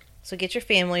 Yeah. So get your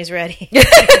families ready.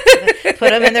 Put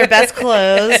them in their best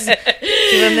clothes.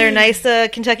 Give them their nice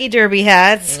Kentucky Derby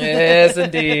hats. Yes,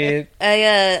 indeed.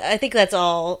 I think that's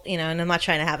all, and I'm not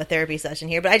trying to have a therapy session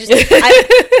here, but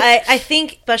I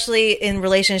think especially in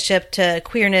relationship to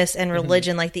queerness and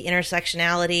religion, like the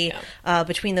intersectionality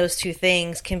between those two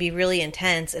things can be really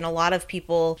intense. And a lot of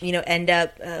people, end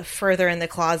up further in the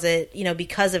closet,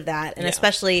 because of that. And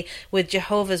especially with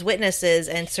Jehovah's Witnesses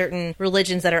and certain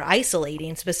religions that are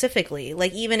isolating specifically.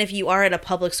 Like even if you are at a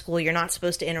public school, you're not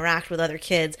supposed to interact with other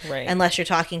kids unless you're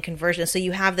talking conversion. So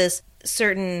you have this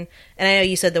certain, and I know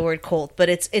you said the word cult, but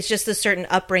it's just a certain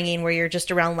upbringing where you're just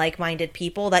around like-minded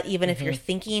people that even if you're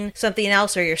thinking something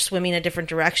else or you're swimming a different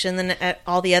direction than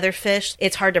all the other fish,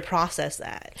 it's hard to process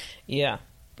that. Yeah.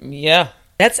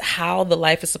 That's how the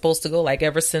life is supposed to go. Like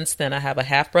ever since then, I have a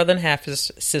half brother and half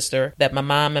sister that my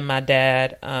mom and my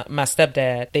dad, my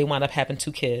stepdad, they wound up having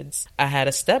 2 kids. I had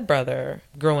a stepbrother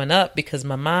growing up because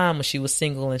my mom, when she was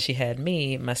single and she had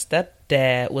me, my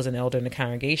stepdad was an elder in the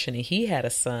congregation and he had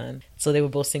a son. So they were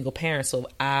both single parents. So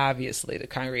obviously the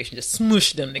congregation just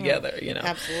smooshed them together,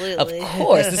 Absolutely. Of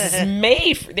course, this is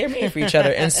they're made for each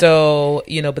other. And so,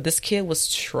 but this kid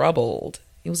was troubled.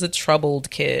 He was a troubled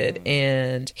kid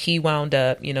and he wound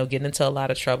up, getting into a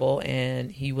lot of trouble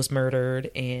and he was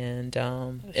murdered and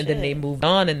and then they moved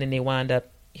on and then they wound up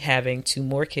having 2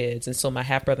 more kids. And so my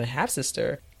half brother and half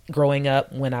sister growing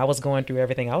up when I was going through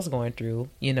everything I was going through,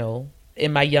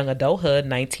 in my young adulthood,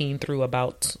 19 through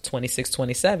about 26,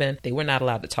 27, they were not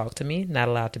allowed to talk to me, not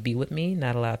allowed to be with me,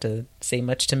 not allowed to say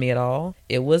much to me at all.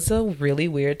 It was a really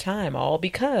weird time, all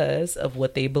because of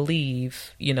what they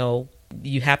believe,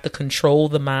 you have to control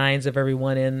the minds of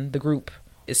everyone in the group,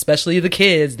 especially the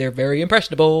kids. They're very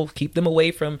impressionable. Keep them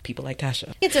away from people like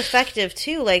Tasha. It's effective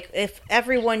too. Like if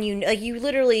everyone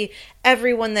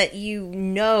everyone that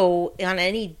on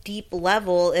any deep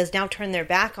level is now turned their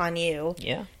back on you.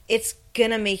 Yeah. It's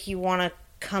going to make you want to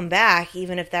come back,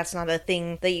 even if that's not a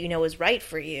thing that is right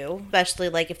for you. Especially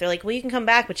like if they're like, well, you can come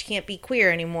back, but you can't be queer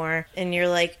anymore. And you're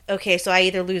like, okay, so I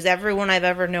either lose everyone I've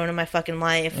ever known in my fucking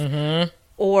life. Mm-hmm.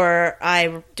 Or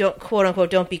I don't, quote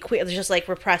unquote, don't be queer. Just like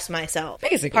repress myself.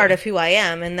 Basically. Part of who I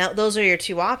am. And those are your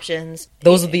 2 options.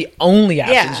 Those are the only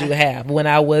options you have. When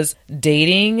I was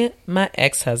dating my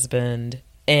ex-husband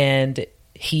and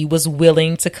he was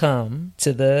willing to come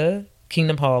to the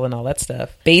Kingdom Hall and all that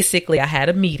stuff. Basically, I had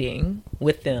a meeting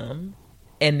with them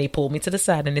and they pulled me to the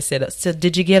side and they said, so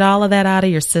did you get all of that out of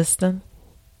your system?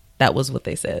 That was what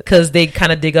they said. Because they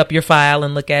kind of dig up your file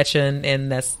and look at you,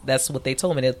 and that's what they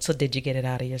told me. So did you get it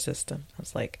out of your system? I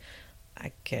was like,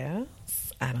 I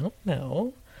guess. I don't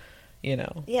know.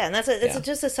 Yeah, and it's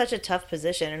just such a tough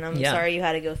position, and I'm sorry you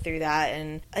had to go through that.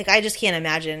 And like, I just can't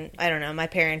imagine. I don't know. My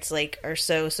parents are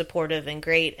so supportive and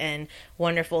great and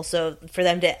wonderful. So for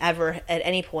them to ever at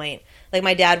any point, like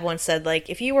my dad once said, like,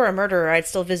 if you were a murderer, I'd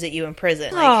still visit you in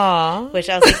prison. Like, which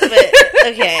I was like, but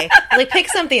okay, like pick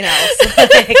something else.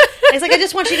 It's like I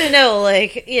just want you to know,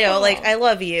 like, like I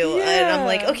love you, and I'm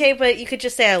like, okay, but you could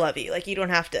just say I love you. Like you don't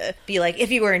have to be like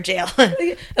if you were in jail.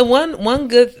 And one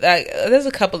good,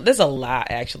 there's a lot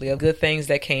actually of good things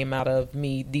that came out of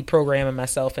me deprogramming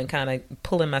myself and kind of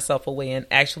pulling myself away and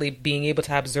actually being able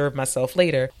to observe myself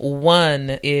later.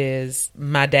 One is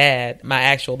my dad, my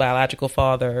actual biological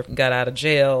father, got out of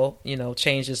jail,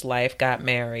 changed his life, got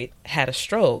married, had a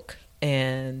stroke,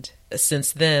 and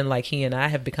since then, like, he and I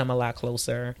have become a lot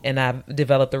closer, and I've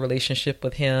developed a relationship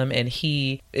with him, and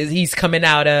he's coming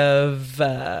out of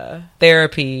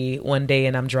therapy one day,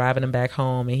 and I'm driving him back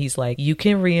home, and he's like, you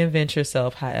can reinvent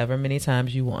yourself however many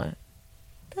times you want.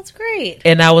 That's great.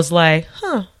 And I was like,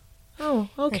 oh,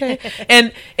 okay.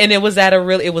 and it was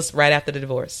it was right after the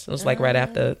divorce. It was like right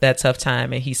after that tough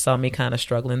time, and he saw me kind of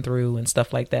struggling through and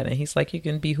stuff like that, and he's like, you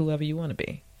can be whoever you want to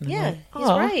be. And yeah, like, he's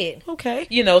right. Okay.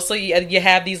 You know, so you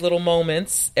have these little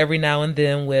moments every now and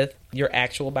then with your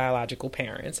actual biological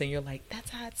parents, and you're like, that's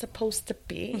how it's supposed to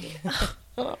be.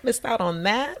 Oh, missed out on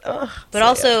that. But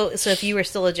also, so if you were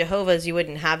still a Jehovah's, you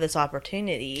wouldn't have this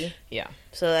opportunity. Yeah.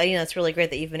 So, it's really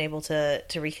great that you've been able to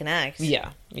reconnect.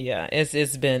 Yeah.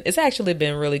 It's actually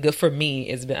been really good for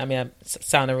me. I'm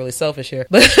sounding really selfish here,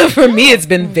 but for me, it's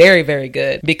been very, very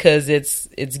good, because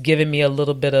it's given me a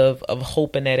little bit of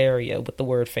hope in that area with the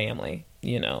word family.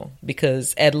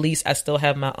 Because at least I still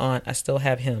have my aunt, I still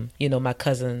have him, my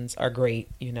cousins are great,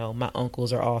 my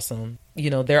uncles are awesome.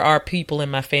 There are people in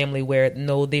my family where,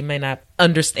 no, they may not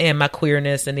understand my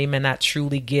queerness, and they may not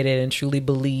truly get it and truly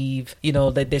believe,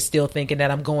 that they're still thinking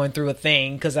that I'm going through a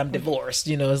thing because I'm divorced.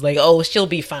 It's like, oh, she'll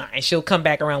be fine. She'll come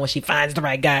back around when she finds the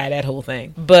right guy, that whole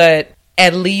thing. But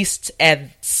at least at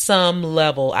some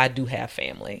level, I do have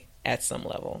family at some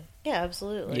level. Yeah,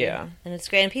 absolutely. Yeah. And it's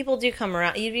great. And people do come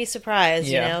around. You'd be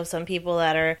surprised, some people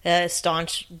that are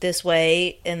staunch this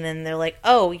way, and then they're like,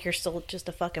 oh, you're still just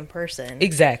a fucking person.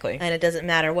 Exactly. And it doesn't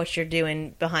matter what you're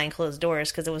doing behind closed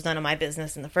doors, because it was none of my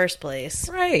business in the first place.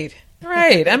 Right.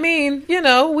 I mean,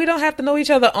 we don't have to know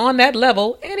each other on that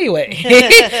level anyway.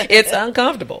 It's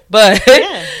uncomfortable. But,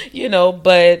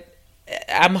 but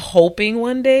I'm hoping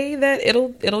one day that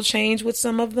it'll change with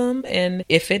some of them, and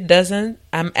if it doesn't,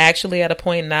 I'm actually at a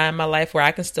point now in my life where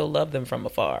I can still love them from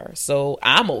afar. So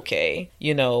I'm okay,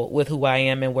 with who I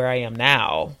am and where I am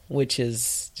now, which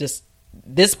is just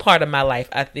this part of my life.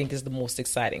 I think is the most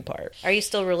exciting part. Are you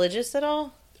still religious at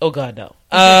all? Oh God, no.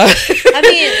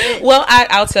 Well,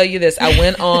 I'll tell you this. I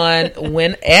went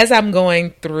as I'm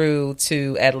going through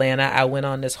to Atlanta, I went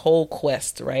on this whole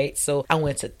quest, right? So I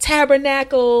went to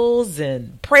tabernacles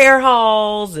and prayer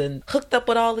halls and hooked up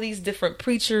with all of these different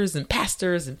preachers and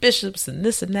pastors and bishops and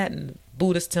this and that, and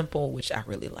Buddhist temple, which I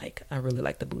really like. I really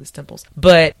like the Buddhist temples.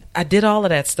 But I did all of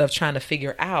that stuff trying to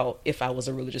figure out if I was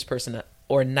a religious person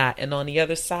or not. And on the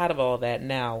other side of all that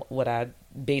now, I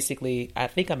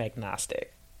think I'm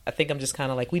agnostic. I think I'm just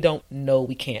kind of like, we don't know,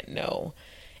 we can't know.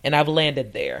 And I've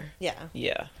landed there.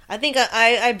 Yeah. I think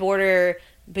I border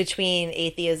between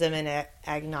atheism and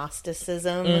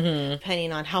agnosticism,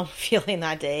 depending on how I'm feeling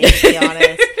that day, to be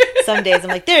honest. Some days I'm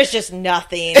like, there's just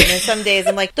nothing. And then some days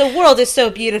I'm like, the world is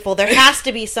so beautiful. There has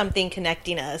to be something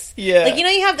connecting us. Yeah. Like,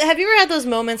 have you ever had those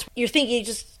moments where you're thinking,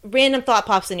 just random thought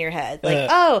pops in your head? Like,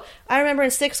 oh, I remember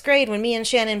in 6th grade when me and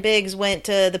Shannon Biggs went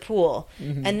to the pool.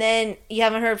 Mm-hmm. And then you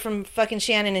haven't heard from fucking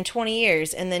Shannon in 20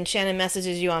 years. And then Shannon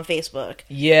messages you on Facebook.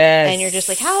 Yes. And you're just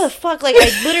like, how the fuck? Like,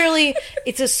 I literally,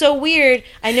 it's just so weird.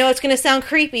 I know it's going to sound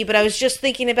creepy, but I was just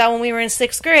thinking about when we were in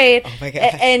 6th grade. Oh my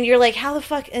God. And you're like, how the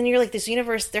fuck? And you're like, this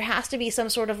universe, there has to be some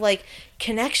sort of like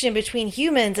connection between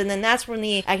humans. And then that's when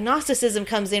the agnosticism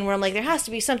comes in, where I'm like, there has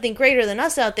to be something greater than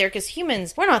us out there, because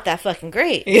humans, we're not that fucking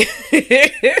great.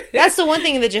 That's the one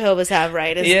thing the Jehovah's have,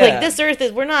 right? It's like, this earth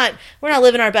is, we're not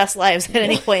living our best lives at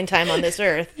any point in time on this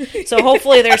earth. So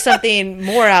hopefully there's something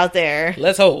more out there.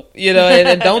 Let's hope,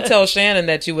 and don't tell Shannon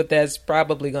that that's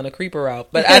probably going to creep her out.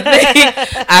 But I think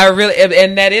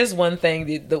and that is one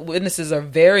thing, the witnesses are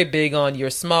very big on, you're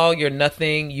small, you're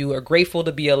nothing, you are grateful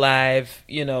to be alive,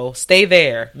 stay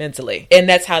there mentally. And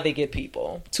that's how they get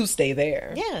people to stay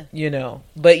there. Yeah.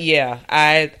 But yeah,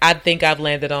 I think I've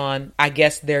landed on, I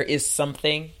guess there is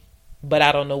something, but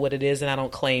I don't know what it is, and I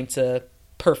don't claim to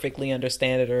perfectly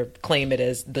understand it or claim it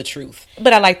as the truth.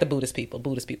 But I like the Buddhist people.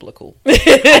 Buddhist people are cool.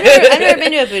 I've never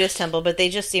been to a Buddhist temple, but they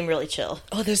just seem really chill.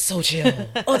 Oh, they're so chill.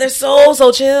 Oh, they're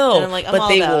so chill. And I'm like, but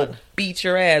they will beat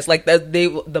your ass. Like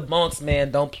the monks,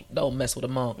 man. Don't mess with a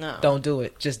monk. No. Don't do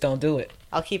it. Just don't do it.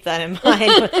 I'll keep that in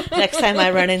mind next time I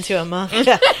run into a monk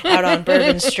out on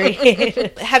Bourbon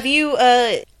Street. Have you,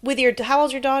 how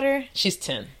old's your daughter? She's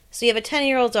 10. So you have a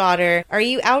 10-year-old daughter. Are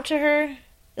you out to her?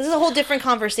 This is a whole different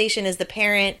conversation. Is the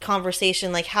parent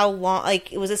conversation, like, how long,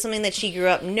 like, was this something that she grew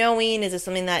up knowing? Is it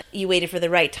something that you waited for the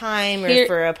right time, or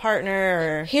for a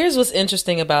partner? Or? Here's what's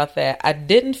interesting about that. I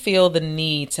didn't feel the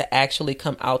need to actually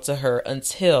come out to her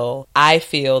until I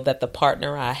feel that the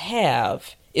partner I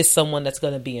have is someone that's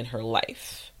going to be in her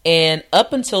life. And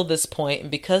up until this point,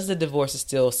 and because the divorce is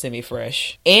still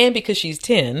semi-fresh, and because she's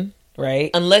 10,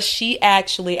 right? Unless she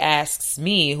actually asks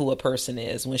me who a person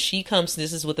is. When she comes,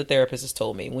 this is what the therapist has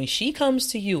told me. When she comes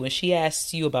to you and she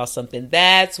asks you about something,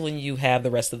 that's when you have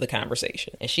the rest of the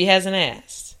conversation. And she hasn't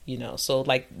asked, you know. So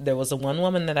like there was one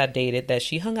woman that I dated that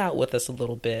she hung out with us a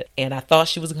little bit, and I thought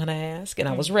she was going to ask, and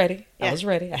I was ready. Yeah. I was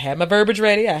ready. I had my verbiage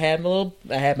ready. I had my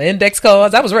index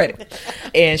cards. I was ready.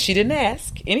 And she didn't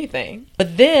ask anything.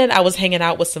 But then I was hanging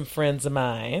out with some friends of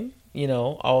mine, you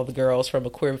know, all the girls from a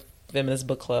queer feminist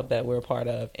book club that we're a part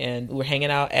of, and we're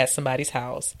hanging out at somebody's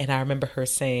house, and I remember her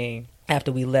saying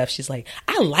after we left, she's like,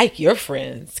 I like your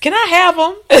friends, can I have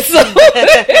them?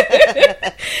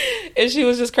 And, and she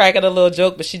was just cracking a little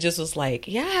joke, but she just was like,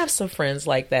 yeah, I have some friends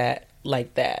like that.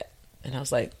 And I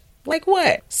was like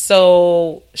what?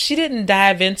 So she didn't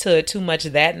dive into it too much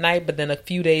that night, but then a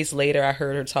few days later I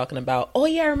heard her talking about, oh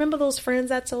yeah, remember those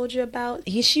friends I told you about?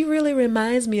 She really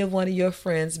reminds me of one of your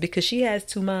friends because she has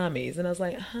 2 mommies. And I was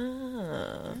like,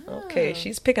 okay,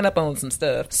 she's picking up on some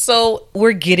stuff. So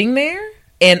we're getting there.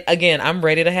 And again, I'm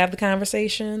ready to have the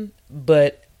conversation,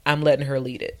 but I'm letting her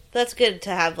lead it. That's good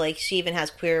to have, like, she even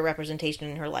has queer representation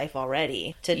in her life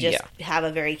already. To just have a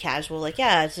very casual, like,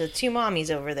 yeah, it's 2 mommies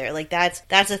over there. Like, that's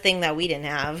a thing that we didn't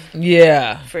have.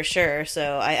 Yeah. For sure.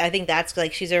 So I think that's,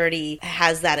 like, she's already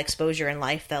has that exposure in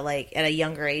life that, like, at a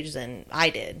younger age than I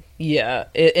did. Yeah.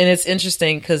 And it's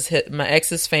interesting because my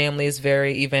ex's family is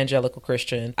very evangelical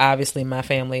Christian. Obviously, my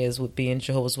family is with being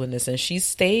Jehovah's Witness. And she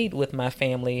stayed with my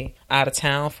family out of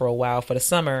town for a while for the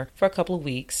summer for a couple of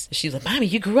weeks. She's like, Mommy,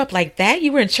 you grew up like that?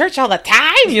 You were in church all the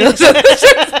time, you know?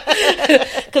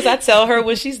 Because I tell her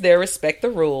when she's there, respect the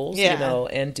rules, you know,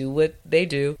 and do what they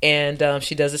do. And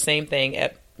she does the same thing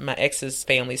at my ex's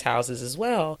family's houses as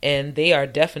well, and they are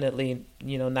definitely,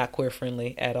 you know, not queer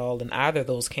friendly at all in either of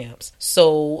those camps.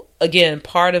 So again,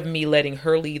 part of me letting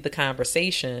her lead the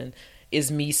conversation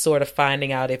is me sort of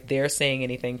finding out if they're saying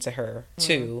anything to her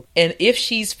too, and if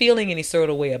she's feeling any sort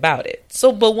of way about it.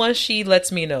 So, but once she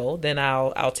lets me know, then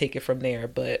I'll take it from there.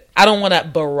 But I don't want to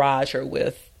barrage her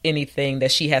with anything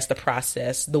that she has to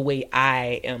process the way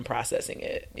I am processing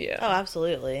it. Yeah. Oh,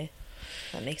 absolutely.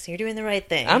 That makes you're doing the right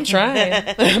thing. I'm trying.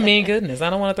 I mean, goodness, I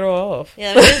don't want to throw her off.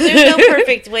 Yeah, there's no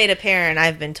perfect way to parent,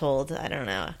 I've been told. I don't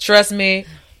know. Trust me,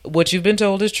 what you've been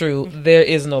told is true. There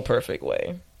is no perfect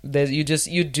way. You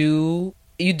do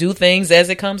things as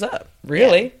it comes up,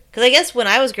 really. Yeah. Because I guess when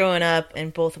I was growing up,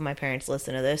 and both of my parents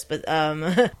listen to this, but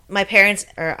my parents,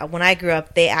 when I grew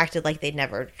up, they acted like they'd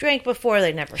never drank before,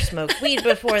 they'd never smoked weed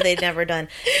before, they'd never done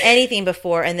anything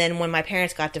before. And then when my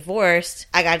parents got divorced,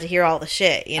 I got to hear all the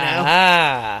shit, you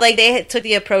know? Like, they took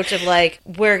the approach of, like,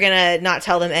 we're going to not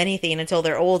tell them anything until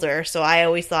they're older. So I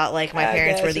always thought, like, my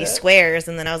parents were these squares.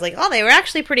 And then I was like, oh, they were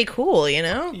actually pretty cool, you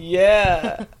know?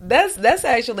 Yeah. That's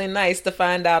actually nice to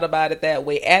find out about it that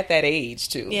way at that age,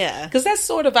 too. Yeah. Because that's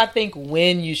sort of, I think,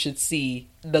 when you should see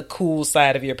the cool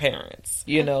side of your parents.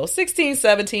 You know, 16,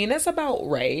 17, that's about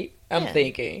right, I'm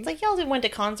thinking. It's like, y'all went to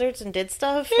concerts and did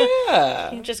stuff.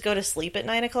 Yeah. You just go to sleep at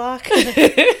 9 o'clock.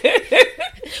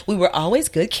 We were always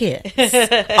good kids.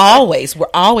 Always. We're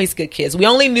always good kids. We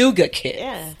only knew good kids.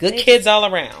 Yeah. Good kids all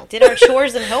around. Did our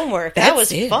chores and homework. That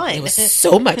was fun. It was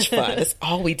so much fun. That's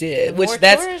all we did.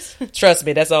 Chores? Trust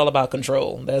me, that's all about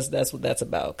control. That's what that's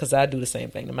about. Because I do the same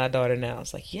thing to my daughter now.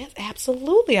 It's like, yes,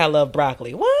 absolutely, I love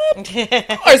broccoli. What?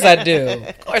 Of course I do.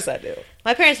 Of course I do.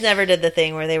 My parents never did the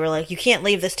thing where they were like, you can't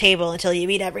leave this table until you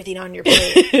eat everything on your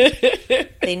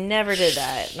plate. They never did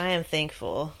that, and I am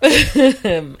thankful.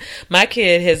 My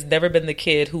kid has never been the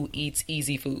kid who eats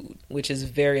easy food, which is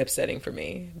very upsetting for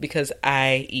me because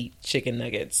I eat chicken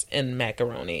nuggets and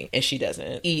macaroni, and she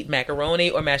doesn't eat macaroni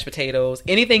or mashed potatoes,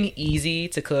 anything easy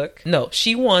to cook. No,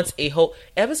 she wants a whole...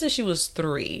 Ever since she was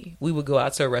 3, we would go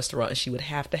out to a restaurant and she would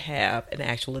have to have an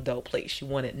actual adult plate. She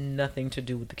wanted nothing to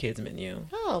do with the kids' menu.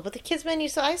 Oh, but the kids' menu,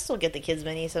 so I still get the kids'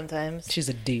 menu sometimes. She's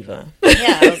a diva.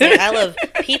 Yeah, I was like, I love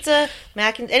pizza,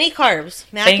 any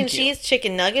carbs. Mac and cheese,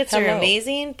 chicken nuggets are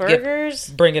amazing. Burgers.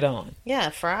 Bring it on. Yeah,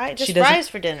 fries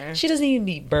for dinner. She doesn't even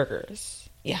eat burgers.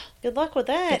 Yeah. Good luck with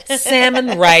that.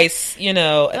 Salmon, rice, you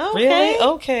know. Okay. Really?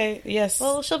 Okay, yes.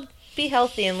 Well, she'll be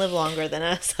healthy and live longer than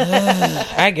us.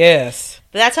 I guess.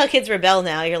 But that's how kids rebel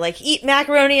now. You're like, eat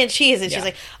macaroni and cheese. And she's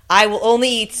like, I will only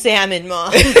eat salmon,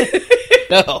 Mom.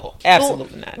 No,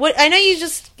 absolutely not. I know you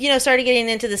just, started getting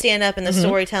into the stand-up and the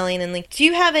storytelling. And, do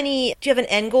you have an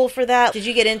end goal for that? Did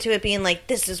you get into it being like,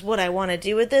 this is what I want to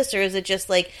do with this? Or is it just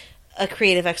like a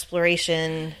creative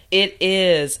exploration? It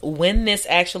is. When this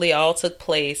actually all took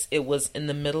place, it was in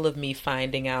the middle of me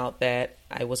finding out that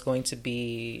I was going to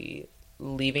be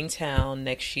leaving town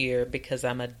next year because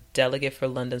I'm a delegate for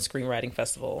London Screenwriting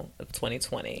Festival of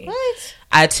 2020. What?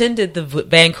 I attended the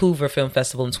Vancouver Film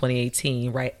Festival in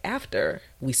 2018 right after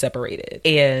we separated.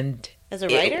 And as a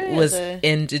writer? It was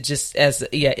indie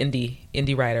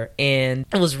writer. And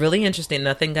it was really interesting.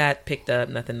 Nothing got picked up,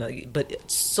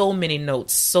 but so many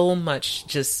notes, so much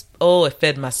just, it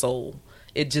fed my soul.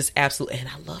 It just absolutely, and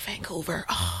I love Vancouver.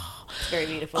 Oh, it's very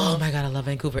beautiful. Oh my God, I love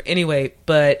Vancouver. Anyway,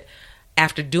 but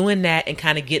after doing that and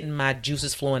kind of getting my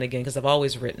juices flowing again, because I've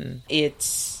always written,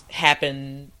 it's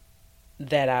happened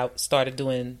that I started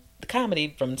doing the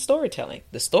comedy from storytelling.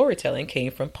 The storytelling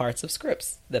came from parts of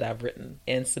scripts that I've written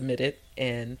and submitted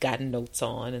and gotten notes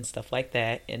on and stuff like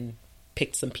that, and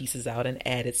picked some pieces out and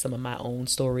added some of my own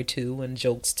story to and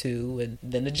jokes to. And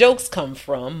then the jokes come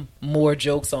from more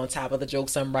jokes on top of the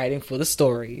jokes I'm writing for the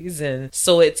stories. And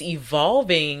so it's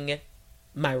evolving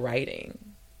my writing.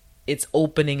 It's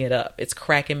opening it up. It's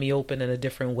cracking me open in a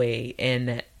different way.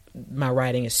 And my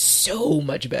writing is so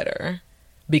much better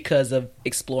because of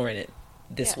exploring it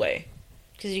this way.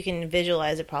 Because you can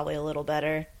visualize it probably a little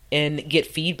better. And get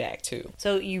feedback too.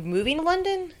 So you moving to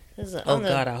London?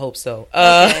 God, I hope so.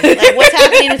 Okay. Like, what's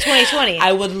happening in 2020?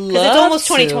 I would love it's almost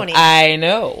 2020. I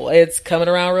know. It's coming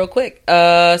around real quick.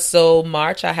 So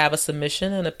March, I have a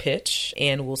submission and a pitch,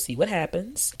 and we'll see what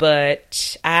happens.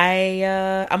 But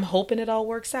I'm hoping it all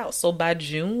works out. So by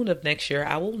June of next year,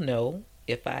 I will know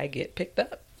if I get picked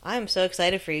up. I'm so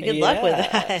excited for you. Good luck with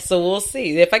that. So we'll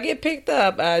see. If I get picked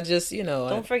up, I just,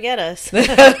 Don't forget us.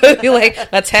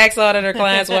 Like my tax auditor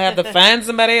clients will have to find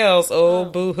somebody else. Oh,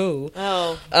 boo-hoo.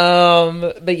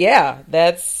 Oh. But yeah,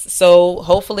 so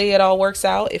hopefully it all works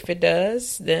out. If it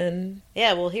does, then...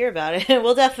 Yeah, we'll hear about it.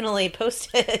 We'll definitely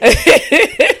post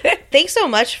it. Thanks so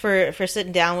much for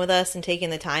sitting down with us and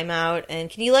taking the time out. And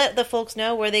can you let the folks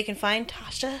know where they can find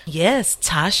Tasha? Yes,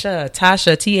 Tasha,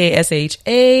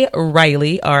 Tasha,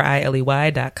 Riley,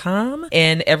 RILEY.com.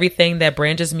 And everything that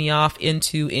branches me off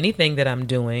into anything that I'm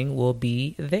doing will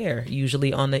be there,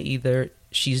 usually on the either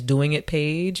She's Doing It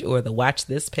page or the Watch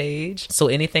This page. So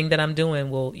anything that I'm doing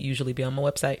will usually be on my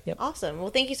website. Yep. Awesome. Well,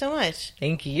 thank you so much.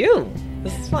 Thank you.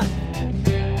 This is fun.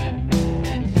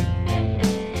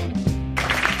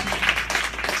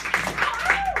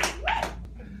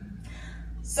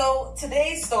 So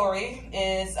today's story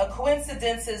is a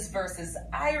coincidences versus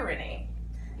irony.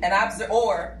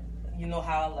 Or, you know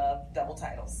how I love double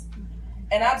titles.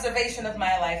 An observation of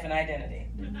my life and identity.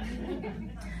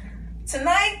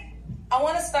 Tonight, I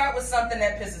want to start with something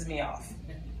that pisses me off.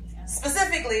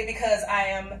 Specifically because I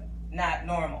am not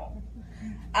normal.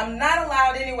 I'm not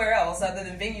allowed anywhere else other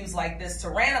than venues like this to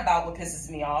rant about what pisses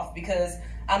me off because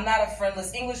I'm not a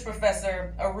friendless English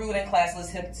professor, a rude and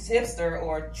classless hipster,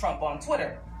 or Trump on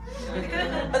Twitter.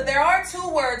 But there are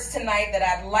two words tonight that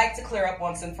I'd like to clear up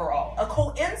once and for all. A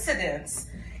coincidence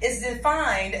is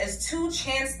defined as two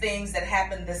chance things that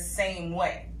happen the same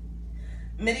way.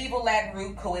 Medieval Latin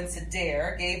root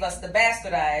coincidere gave us the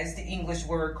bastardized English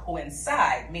word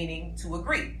coincide, meaning to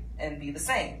agree and be the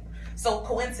same. So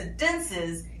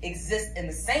coincidences exist in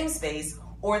the same space,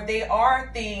 or they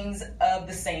are things of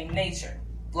the same nature.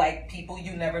 Like people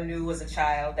you never knew as a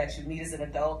child that you meet as an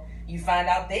adult. You find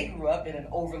out they grew up in an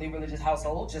overly religious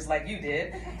household, just like you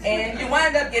did. And you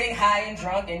wind up getting high and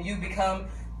drunk, and you become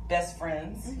best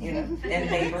friends, and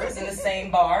neighbors in the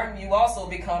same bar. And you also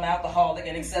become alcoholic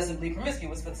and excessively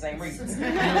promiscuous for the same reasons.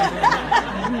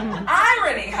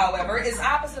 Irony, however, is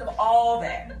opposite of all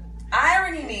that.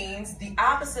 Irony means the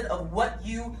opposite of what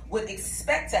you would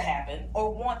expect to happen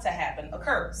or want to happen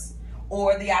occurs.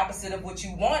 Or the opposite of what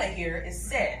you want to hear is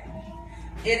said.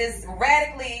 It is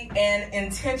radically and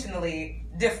intentionally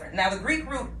different. Now, the Greek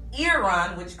root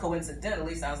eron, which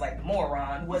coincidentally sounds like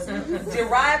moron, was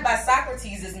derived by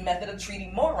Socrates' method of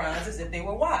treating morons as if they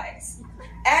were wise.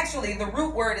 Actually, the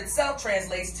root word itself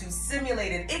translates to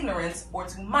simulated ignorance or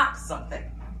to mock something.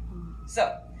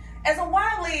 So, as a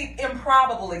wildly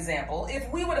improbable example,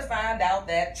 if we were to find out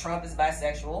that Trump is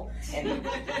bisexual and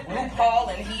RuPaul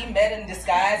and he met in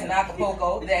disguise in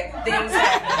Acapulco, that things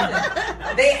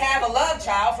happen. They have a love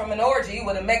child from an orgy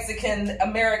with a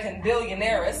Mexican-American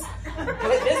billionaireess,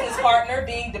 with business partner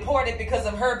being deported because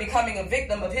of her becoming a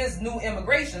victim of his new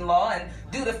immigration law, and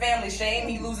due to family shame,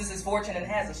 he loses his fortune and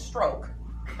has a stroke.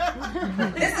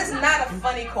 This is not a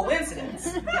funny coincidence.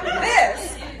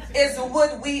 This is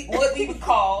what we would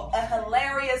call a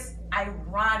hilarious,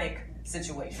 ironic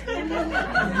situation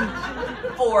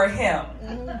for him.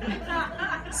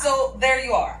 So there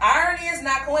you are. Irony is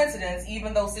not coincidence,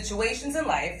 even though situations in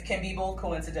life can be both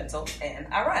coincidental and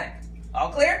ironic. All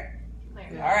clear?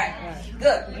 All right,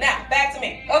 good. Now, back to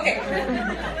me. Okay.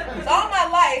 So all my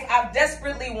life, I've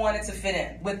desperately wanted to fit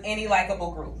in with any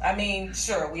likable group. I mean,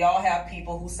 sure, we all have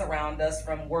people who surround us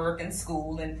from work and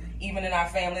school and even in our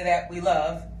family that we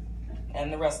love,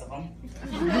 and the rest of them.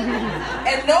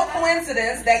 And no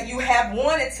coincidence that you have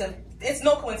wanted to, it's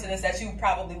no coincidence that you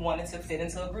probably wanted to fit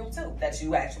into a group too, that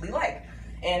you actually like,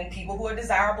 and people who are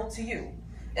desirable to you.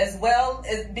 As well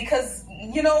as because,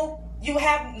 you know, you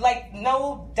have, like,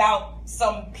 no doubt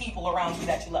some people around you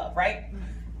that you love, right?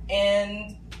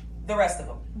 And the rest of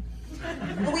them.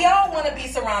 We all want to be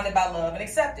surrounded by love and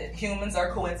accepted. Humans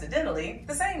are coincidentally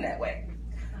the same that way.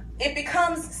 It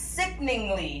becomes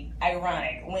sickeningly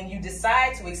ironic when you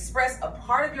decide to express a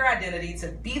part of your identity to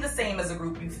be the same as a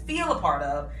group you feel a part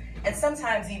of, and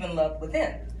sometimes even love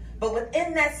within. But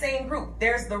within that same group,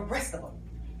 there's the rest of them.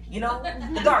 You know,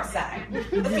 the dark side,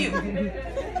 the few.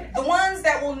 The ones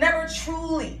that will never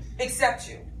truly accept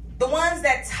you. The ones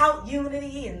that tout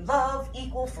unity and love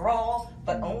equal for all,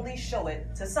 but only show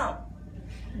it to some.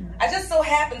 I just so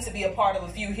happen to be a part of a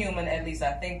few human, at least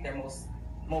I think they're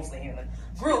mostly human,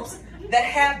 groups that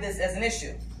have this as an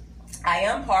issue. I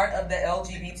am part of the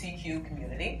LGBTQ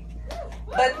community,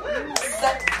 but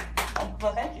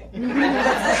thank you.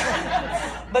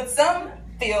 But some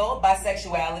feel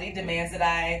bisexuality demands that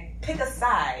I pick a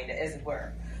side, as it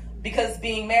were. Because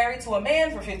being married to a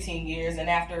man for 15 years and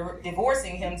after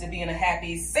divorcing him to be in a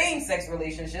happy same-sex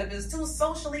relationship is too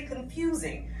socially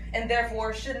confusing and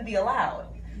therefore shouldn't be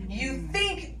allowed. You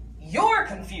think you're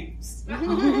confused.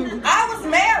 I was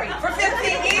married for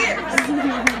 15 years.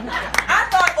 I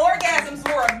thought orgasms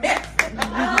were a myth.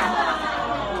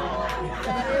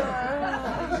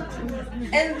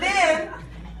 And then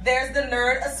there's the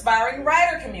nerd aspiring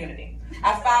writer community.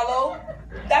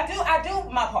 I do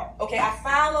my part, okay? I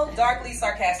follow darkly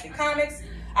sarcastic comics.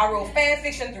 I wrote fan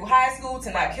fiction through high school to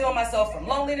not kill myself from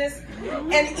loneliness,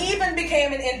 and even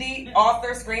became an indie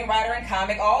author, screenwriter, and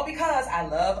comic, all because I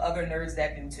love other nerds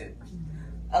that do too.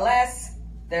 Alas,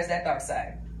 there's that dark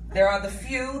side. There are the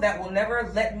few that will never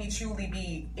let me truly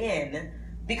be in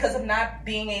because of not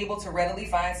being able to readily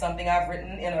find something I've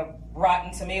written in a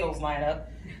Rotten Tomatoes lineup.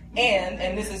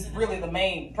 And this is really the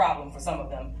main problem for some of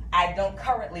them, I don't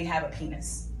currently have a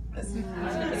penis. It's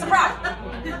a problem.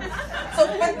 So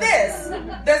with this,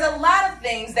 there's a lot of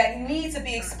things that need to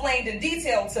be explained in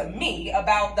detail to me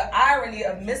about the irony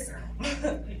of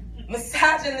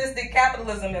misogynistic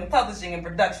capitalism in publishing and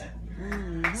production.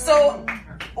 So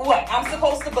what, I'm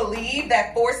supposed to believe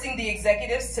that forcing the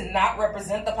executives to not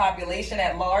represent the population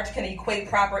at large can equate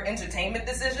proper entertainment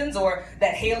decisions, or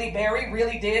that Halle Berry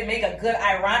really did make a good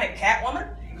ironic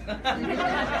Catwoman?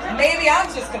 Maybe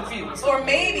I'm just confused. Or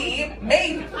maybe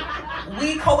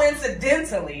we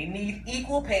coincidentally need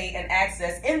equal pay and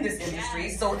access in this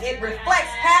industry so it reflects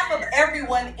half of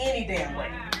everyone any damn way.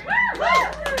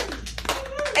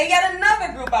 And yet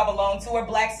another group I belong to are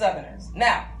Black Southerners.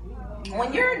 Now,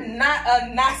 when you're not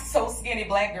a not so skinny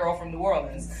Black girl from New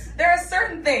Orleans, there are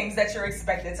certain things that you're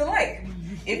expected to like.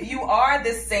 If you are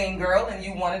this same girl and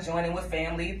you want to join in with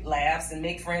family laughs and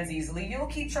make friends easily, you'll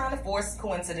keep trying to force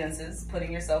coincidences,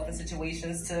 putting yourself in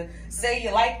situations to say you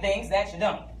like things that you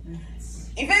don't.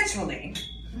 Eventually,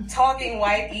 talking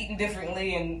white, eating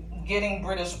differently, and getting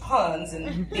British puns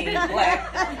and being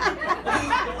Black,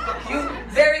 you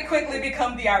very quickly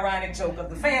become the ironic joke of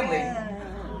the family.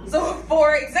 So,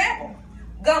 for example,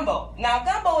 gumbo. Now,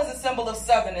 gumbo is a symbol of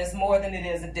Southernness more than it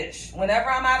is a dish. Whenever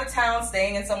I'm out of town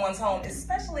staying in someone's home,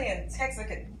 especially in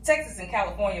Texas and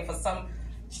California for some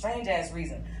strange-ass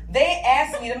reason, they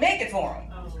ask me to make it for them.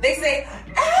 They say,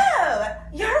 "Oh,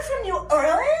 you're from New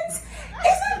Orleans?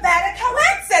 Isn't that a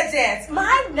coincidence?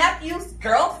 My nephew's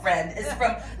girlfriend is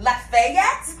from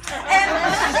Lafayette, and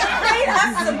she made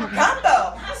us some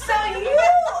gumbo. So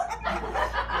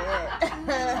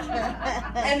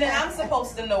And then I'm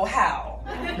supposed to know how.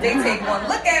 They take one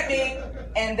look at me,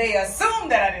 and they assume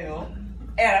that I do,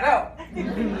 and I don't.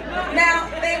 Now,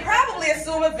 they probably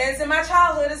assume events in my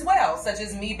childhood as well, such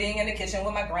as me being in the kitchen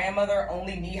with my grandmother,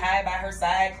 only knee-high by her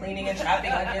side, cleaning and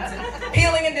chopping onions, and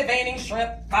peeling and deveining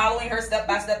shrimp, following her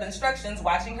step-by-step instructions,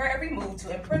 watching her every move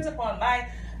to imprint upon my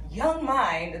young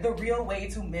mind the real way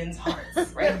to men's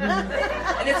hearts, right?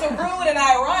 And it's a rude and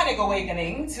ironic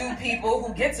awakening to people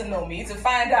who get to know me to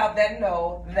find out that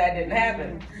no, that didn't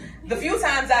happen. The few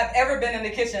times I've ever been in the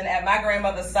kitchen at my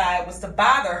grandmother's side was to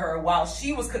bother her while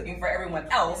she was cooking for everyone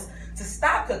else, to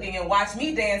stop cooking and watch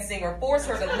me dancing or force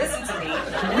her to listen to me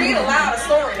read aloud a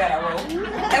story that I wrote.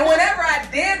 And whenever I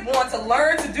did want to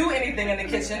learn to do anything in the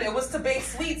kitchen, it was to bake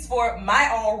sweets for my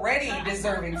already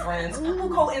deserving friends who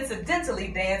coincidentally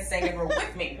danced, sang, and were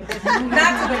with me,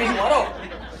 not to win anyone over.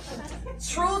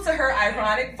 true to her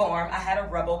ironic form, I had a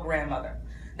rebel grandmother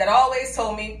that always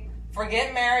told me,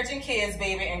 forget marriage and kids,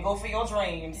 baby, and go for your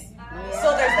dreams.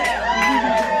 So there's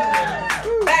that.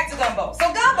 Back to gumbo.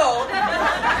 So gumbo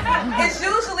is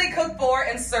usually cooked for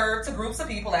and served to groups of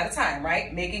people at a time,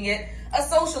 right? Making it a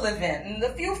social event. And the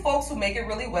few folks who make it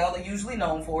really well are usually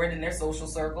known for it in their social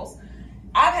circles.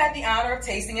 I've had the honor of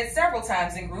tasting it several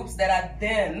times in groups that I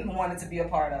then wanted to be a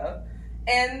part of,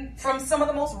 and from some of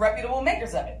the most reputable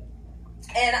makers of it.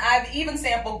 And I've even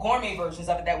sampled gourmet versions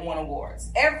of it that won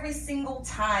awards. Every single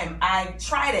time I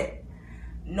tried it,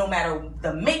 no matter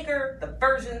the maker, the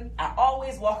version, I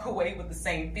always walk away with the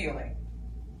same feeling.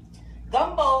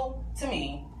 Gumbo, to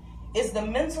me, is the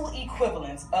mental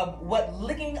equivalent of what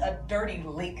licking a dirty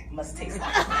lake must taste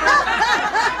like.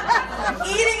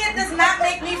 Eating it does not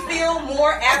make me feel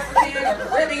more African or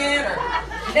Caribbean or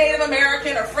Native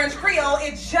American or French Creole.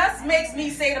 It just makes me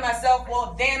say to myself,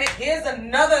 well, damn it, here's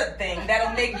another thing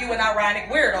that'll make you an ironic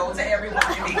weirdo to everyone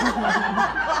you meet.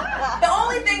 The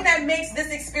only thing that makes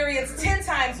this experience 10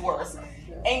 times worse,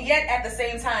 and yet at the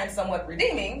same time somewhat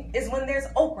redeeming, is when there's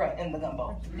okra in the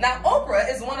gumbo. Now, okra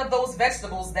is one of those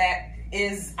vegetables that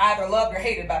is either loved or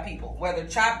hated by people, whether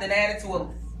chopped and added to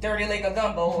a dirty lake of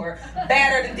gumbo or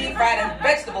battered and deep fried in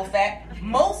vegetable fat.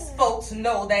 Most folks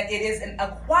know that it is an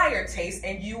acquired taste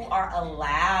and you are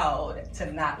allowed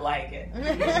to not like it.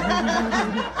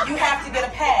 You have to get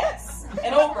a pass,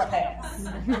 an okra pass,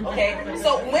 okay?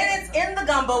 So when it's in the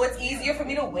gumbo, it's easier for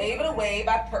me to wave it away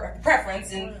by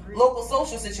preference in local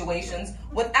social situations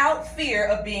without fear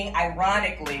of being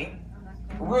ironically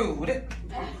rude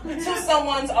to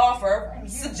someone's offer,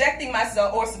 subjecting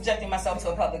myself to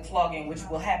a public flogging, which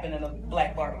will happen in a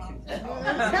black barbecue. Isn't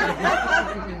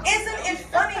it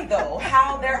funny, though,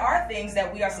 how there are things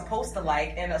that we are supposed to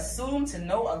like and assume to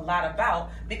know a lot about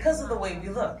because of the way we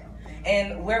look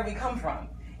and where we come from?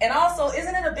 And also,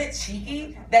 isn't it a bit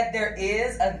cheeky that there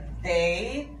is a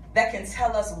they that can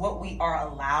tell us what we are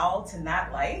allowed to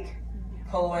not like?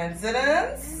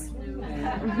 Coincidence?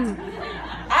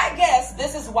 I guess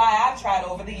this is why I've tried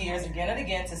over the years again and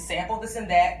again to sample this and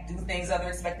that, do things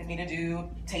others expected me to do,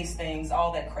 taste things,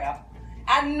 all that crap.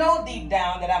 I know deep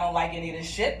down that I don't like any of this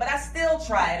shit, but I still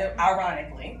try it,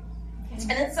 ironically.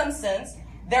 And in some sense,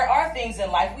 there are things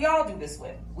in life we all do this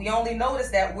with. We only notice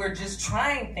that we're just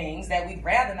trying things that we'd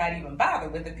rather not even bother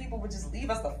with if people would just leave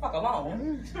us the fuck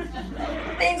alone.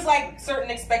 Things like certain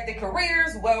expected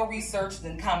careers, well-researched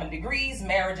and common degrees,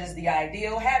 marriages the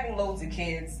ideal, having loads of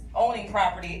kids, owning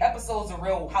property, episodes of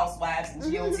Real Housewives and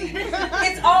GOT.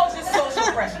 It's all just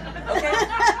social pressure, okay?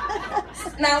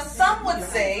 Now, some would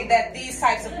say that these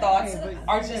types of thoughts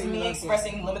are just me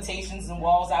expressing limitations and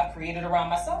walls I've created around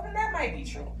myself, and that might be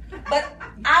true. But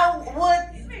I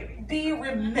would be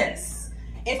remiss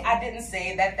if I didn't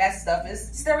say that that stuff is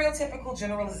stereotypical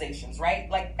generalizations, right?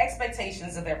 Like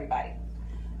expectations of everybody.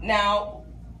 Now,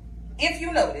 if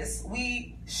you notice,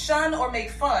 we shun or make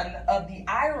fun of the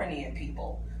irony in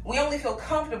people. We only feel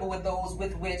comfortable with those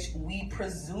with which we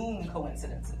presume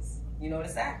coincidences. You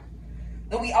notice that?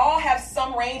 That we all have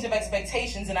some range of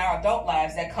expectations in our adult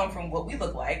lives that come from what we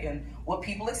look like and what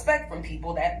people expect from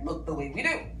people that look the way we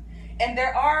do. And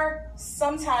there are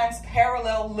sometimes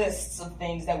parallel lists of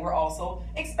things that we're also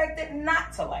expected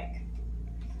not to like.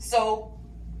 So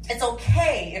it's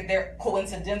okay if they're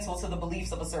coincidental to the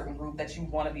beliefs of a certain group that you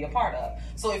want to be a part of.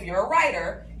 So if you're a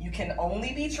writer, you can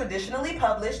only be traditionally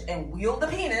published and wield the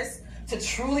penis to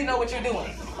truly know what you're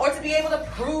doing, or to be able to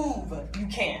prove you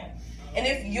can. And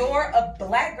if you're a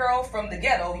black girl from the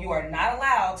ghetto, you are not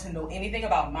allowed to know anything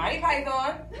about Monty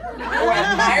Python, or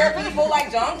admire people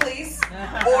like John Cleese,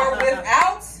 or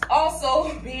without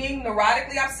also being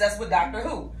neurotically obsessed with Doctor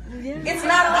Who. It's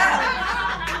not allowed.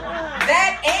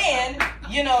 That and,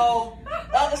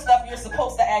 other stuff you're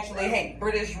supposed to actually hate.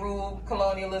 British rule,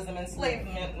 colonialism,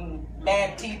 enslavement, and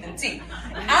bad teeth and tea.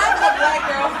 I'm a black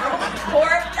girl from a poor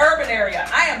urban area.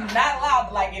 I am not allowed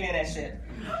to like any of that shit.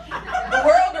 The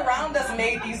world around us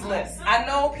made these lists. I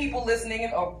know people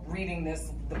listening or reading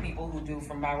this, the people who do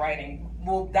from my writing,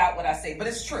 will doubt what I say, but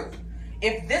it's true.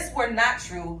 If this were not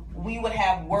true, we would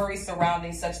have worries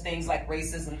surrounding such things like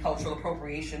racism, cultural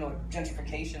appropriation, or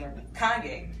gentrification, or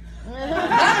Kanye. My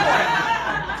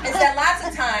point is that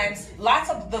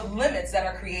lots of the limits that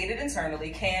are created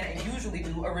internally can and usually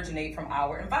do originate from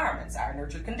our environments, our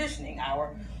nurtured conditioning,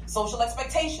 our social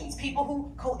expectations, people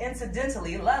who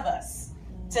coincidentally love us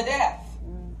to death,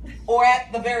 or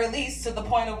at the very least to the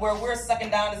point of where we're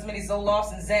sucking down as many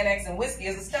Zolofts and Xanax and whiskey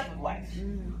as a step of life.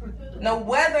 Now,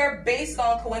 whether based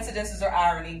on coincidences or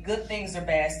irony, good things or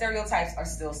bad, stereotypes are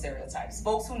still stereotypes.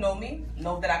 Folks who know me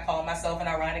know that I call myself an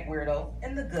ironic weirdo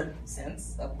in the good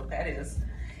sense of what that is.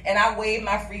 And I wave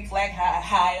my freak flag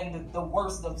high in the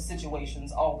worst of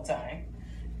situations all the time,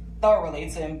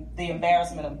 thoroughly to the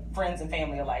embarrassment of friends and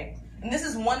family alike. And this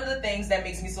is one of the things that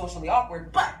makes me socially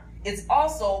awkward, but it's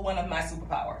also one of my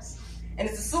superpowers. And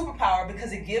it's a superpower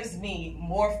because it gives me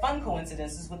more fun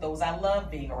coincidences with those I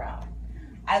love being around.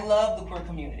 I love the queer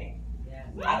community.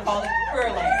 I call it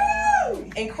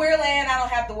Queerland. In Queerland, I don't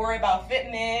have to worry about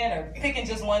fitting in or picking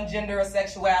just one gender or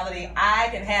sexuality. I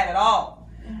can have it all.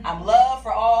 I'm loved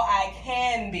for all I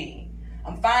can be.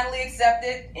 I'm finally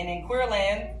accepted, and in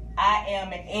Queerland, I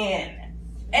am in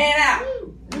and out.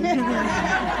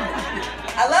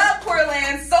 I love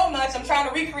Queerland so much, I'm trying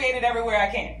to recreate it everywhere I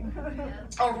can.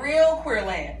 A real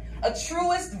Queerland. A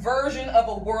truest version of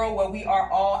a world where we are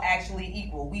all actually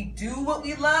equal. We do what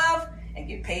we love and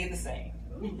get paid the same.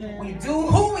 We do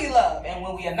who we love, and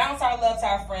when we announce our love to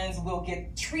our friends, we'll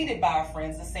get treated by our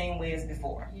friends the same way as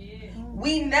before.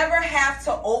 We never have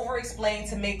to over-explain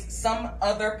to make some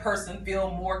other person feel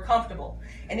more comfortable.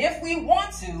 And if we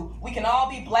want to, we can all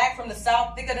be black from the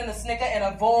South, thicker than a Snicker, and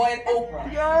avoid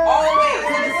Oprah. Always,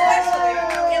 and especially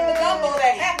in the gumbo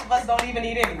that half of us don't even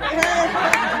eat anyway.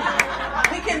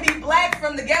 We can be black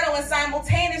from the ghetto and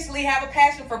simultaneously have a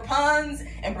passion for puns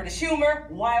and British humor,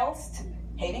 whilst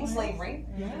hating slavery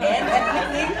and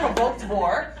ethnically provoked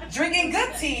war, drinking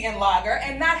good tea and lager,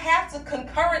 and not have to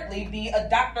concurrently be a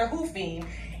Doctor Who fiend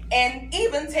and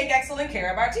even take excellent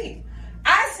care of our teeth.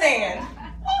 I stand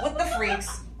with the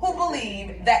freaks who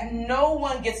believe that no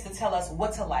one gets to tell us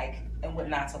what to like and what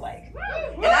not to like.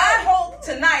 And I hope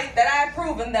tonight that I've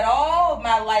proven that all of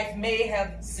my life may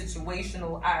have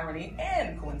situational irony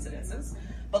and coincidences,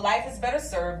 but life is better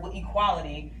served with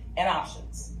equality and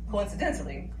options.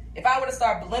 Coincidentally, if I were to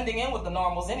start blending in with the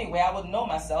normals anyway, I wouldn't know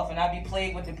myself, and I'd be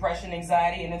plagued with depression,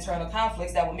 anxiety, and internal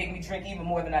conflicts that would make me drink even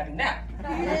more than I do now.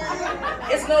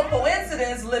 It's no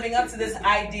coincidence living up to this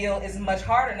ideal is much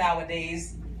harder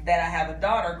nowadays that I have a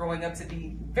daughter growing up to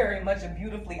be very much a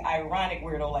beautifully ironic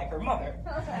weirdo like her mother.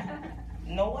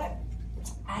 You know what?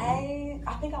 I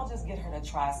think I'll just get her to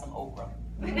try some okra.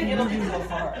 It'll be good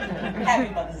for her.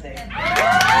 Happy Mother's Day.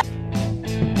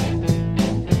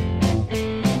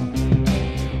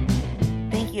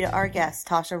 Thank you to our guest,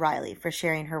 Tasha Riley, for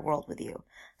sharing her world with you.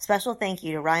 Special thank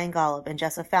you to Ryan Golub and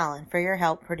Jessa Fallon for your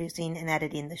help producing and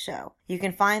editing the show. You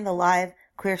can find the live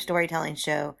queer storytelling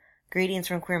show, Greetings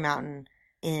from Queer Mountain,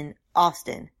 in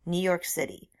Austin, New York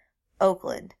City,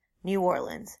 Oakland, New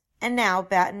Orleans, and now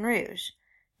Baton Rouge.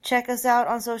 Check us out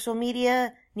on social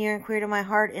media, Near and Queer to My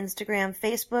Heart, Instagram,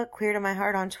 Facebook, Queer to My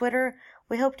Heart on Twitter.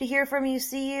 We hope to hear from you,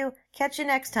 see you, catch you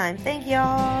next time. Thank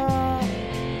y'all!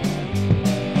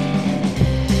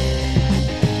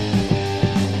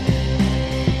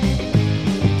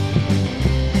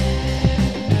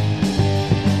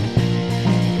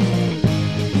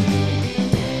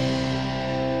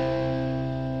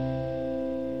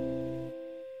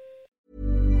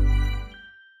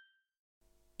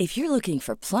 If you're looking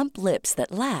for plump lips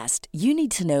that last, you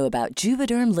need to know about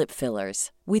Juvederm lip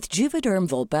fillers. With Juvederm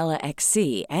Volbella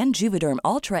XC and Juvederm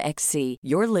Ultra XC,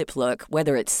 your lip look,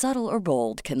 whether it's subtle or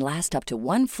bold, can last up to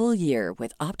 1 full year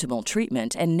with optimal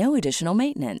treatment and no additional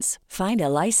maintenance. Find a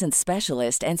licensed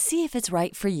specialist and see if it's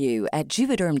right for you at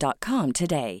Juvederm.com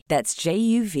today. That's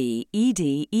JUVEDERM.com.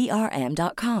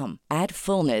 Add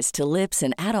fullness to lips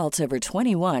in adults over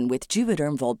 21 with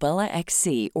Juvederm Volbella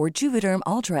XC or Juvederm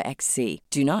Ultra XC.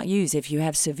 Do not use if you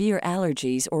have severe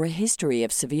allergies or a history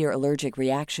of severe allergic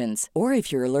reactions, or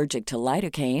if you're allergic to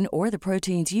lidocaine or the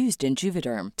proteins used in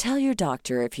Juvederm. Tell your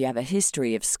doctor if you have a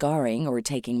history of scarring or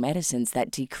taking medicines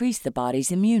that decrease the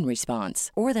body's immune response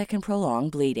or that can prolong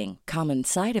bleeding. Common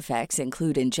side effects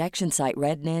include injection site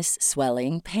redness,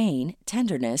 swelling, pain,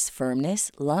 tenderness,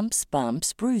 firmness, lumps,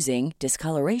 bumps, bruising,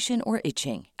 discoloration, or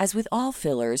itching. As with all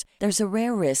fillers, there's a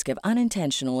rare risk of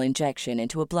unintentional injection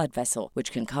into a blood vessel,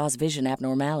 which can cause vision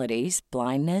abnormalities,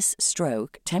 blindness,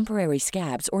 stroke, temporary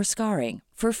scabs, or scarring.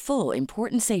 For full,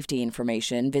 important safety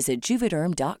information, visit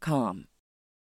Juvederm.com.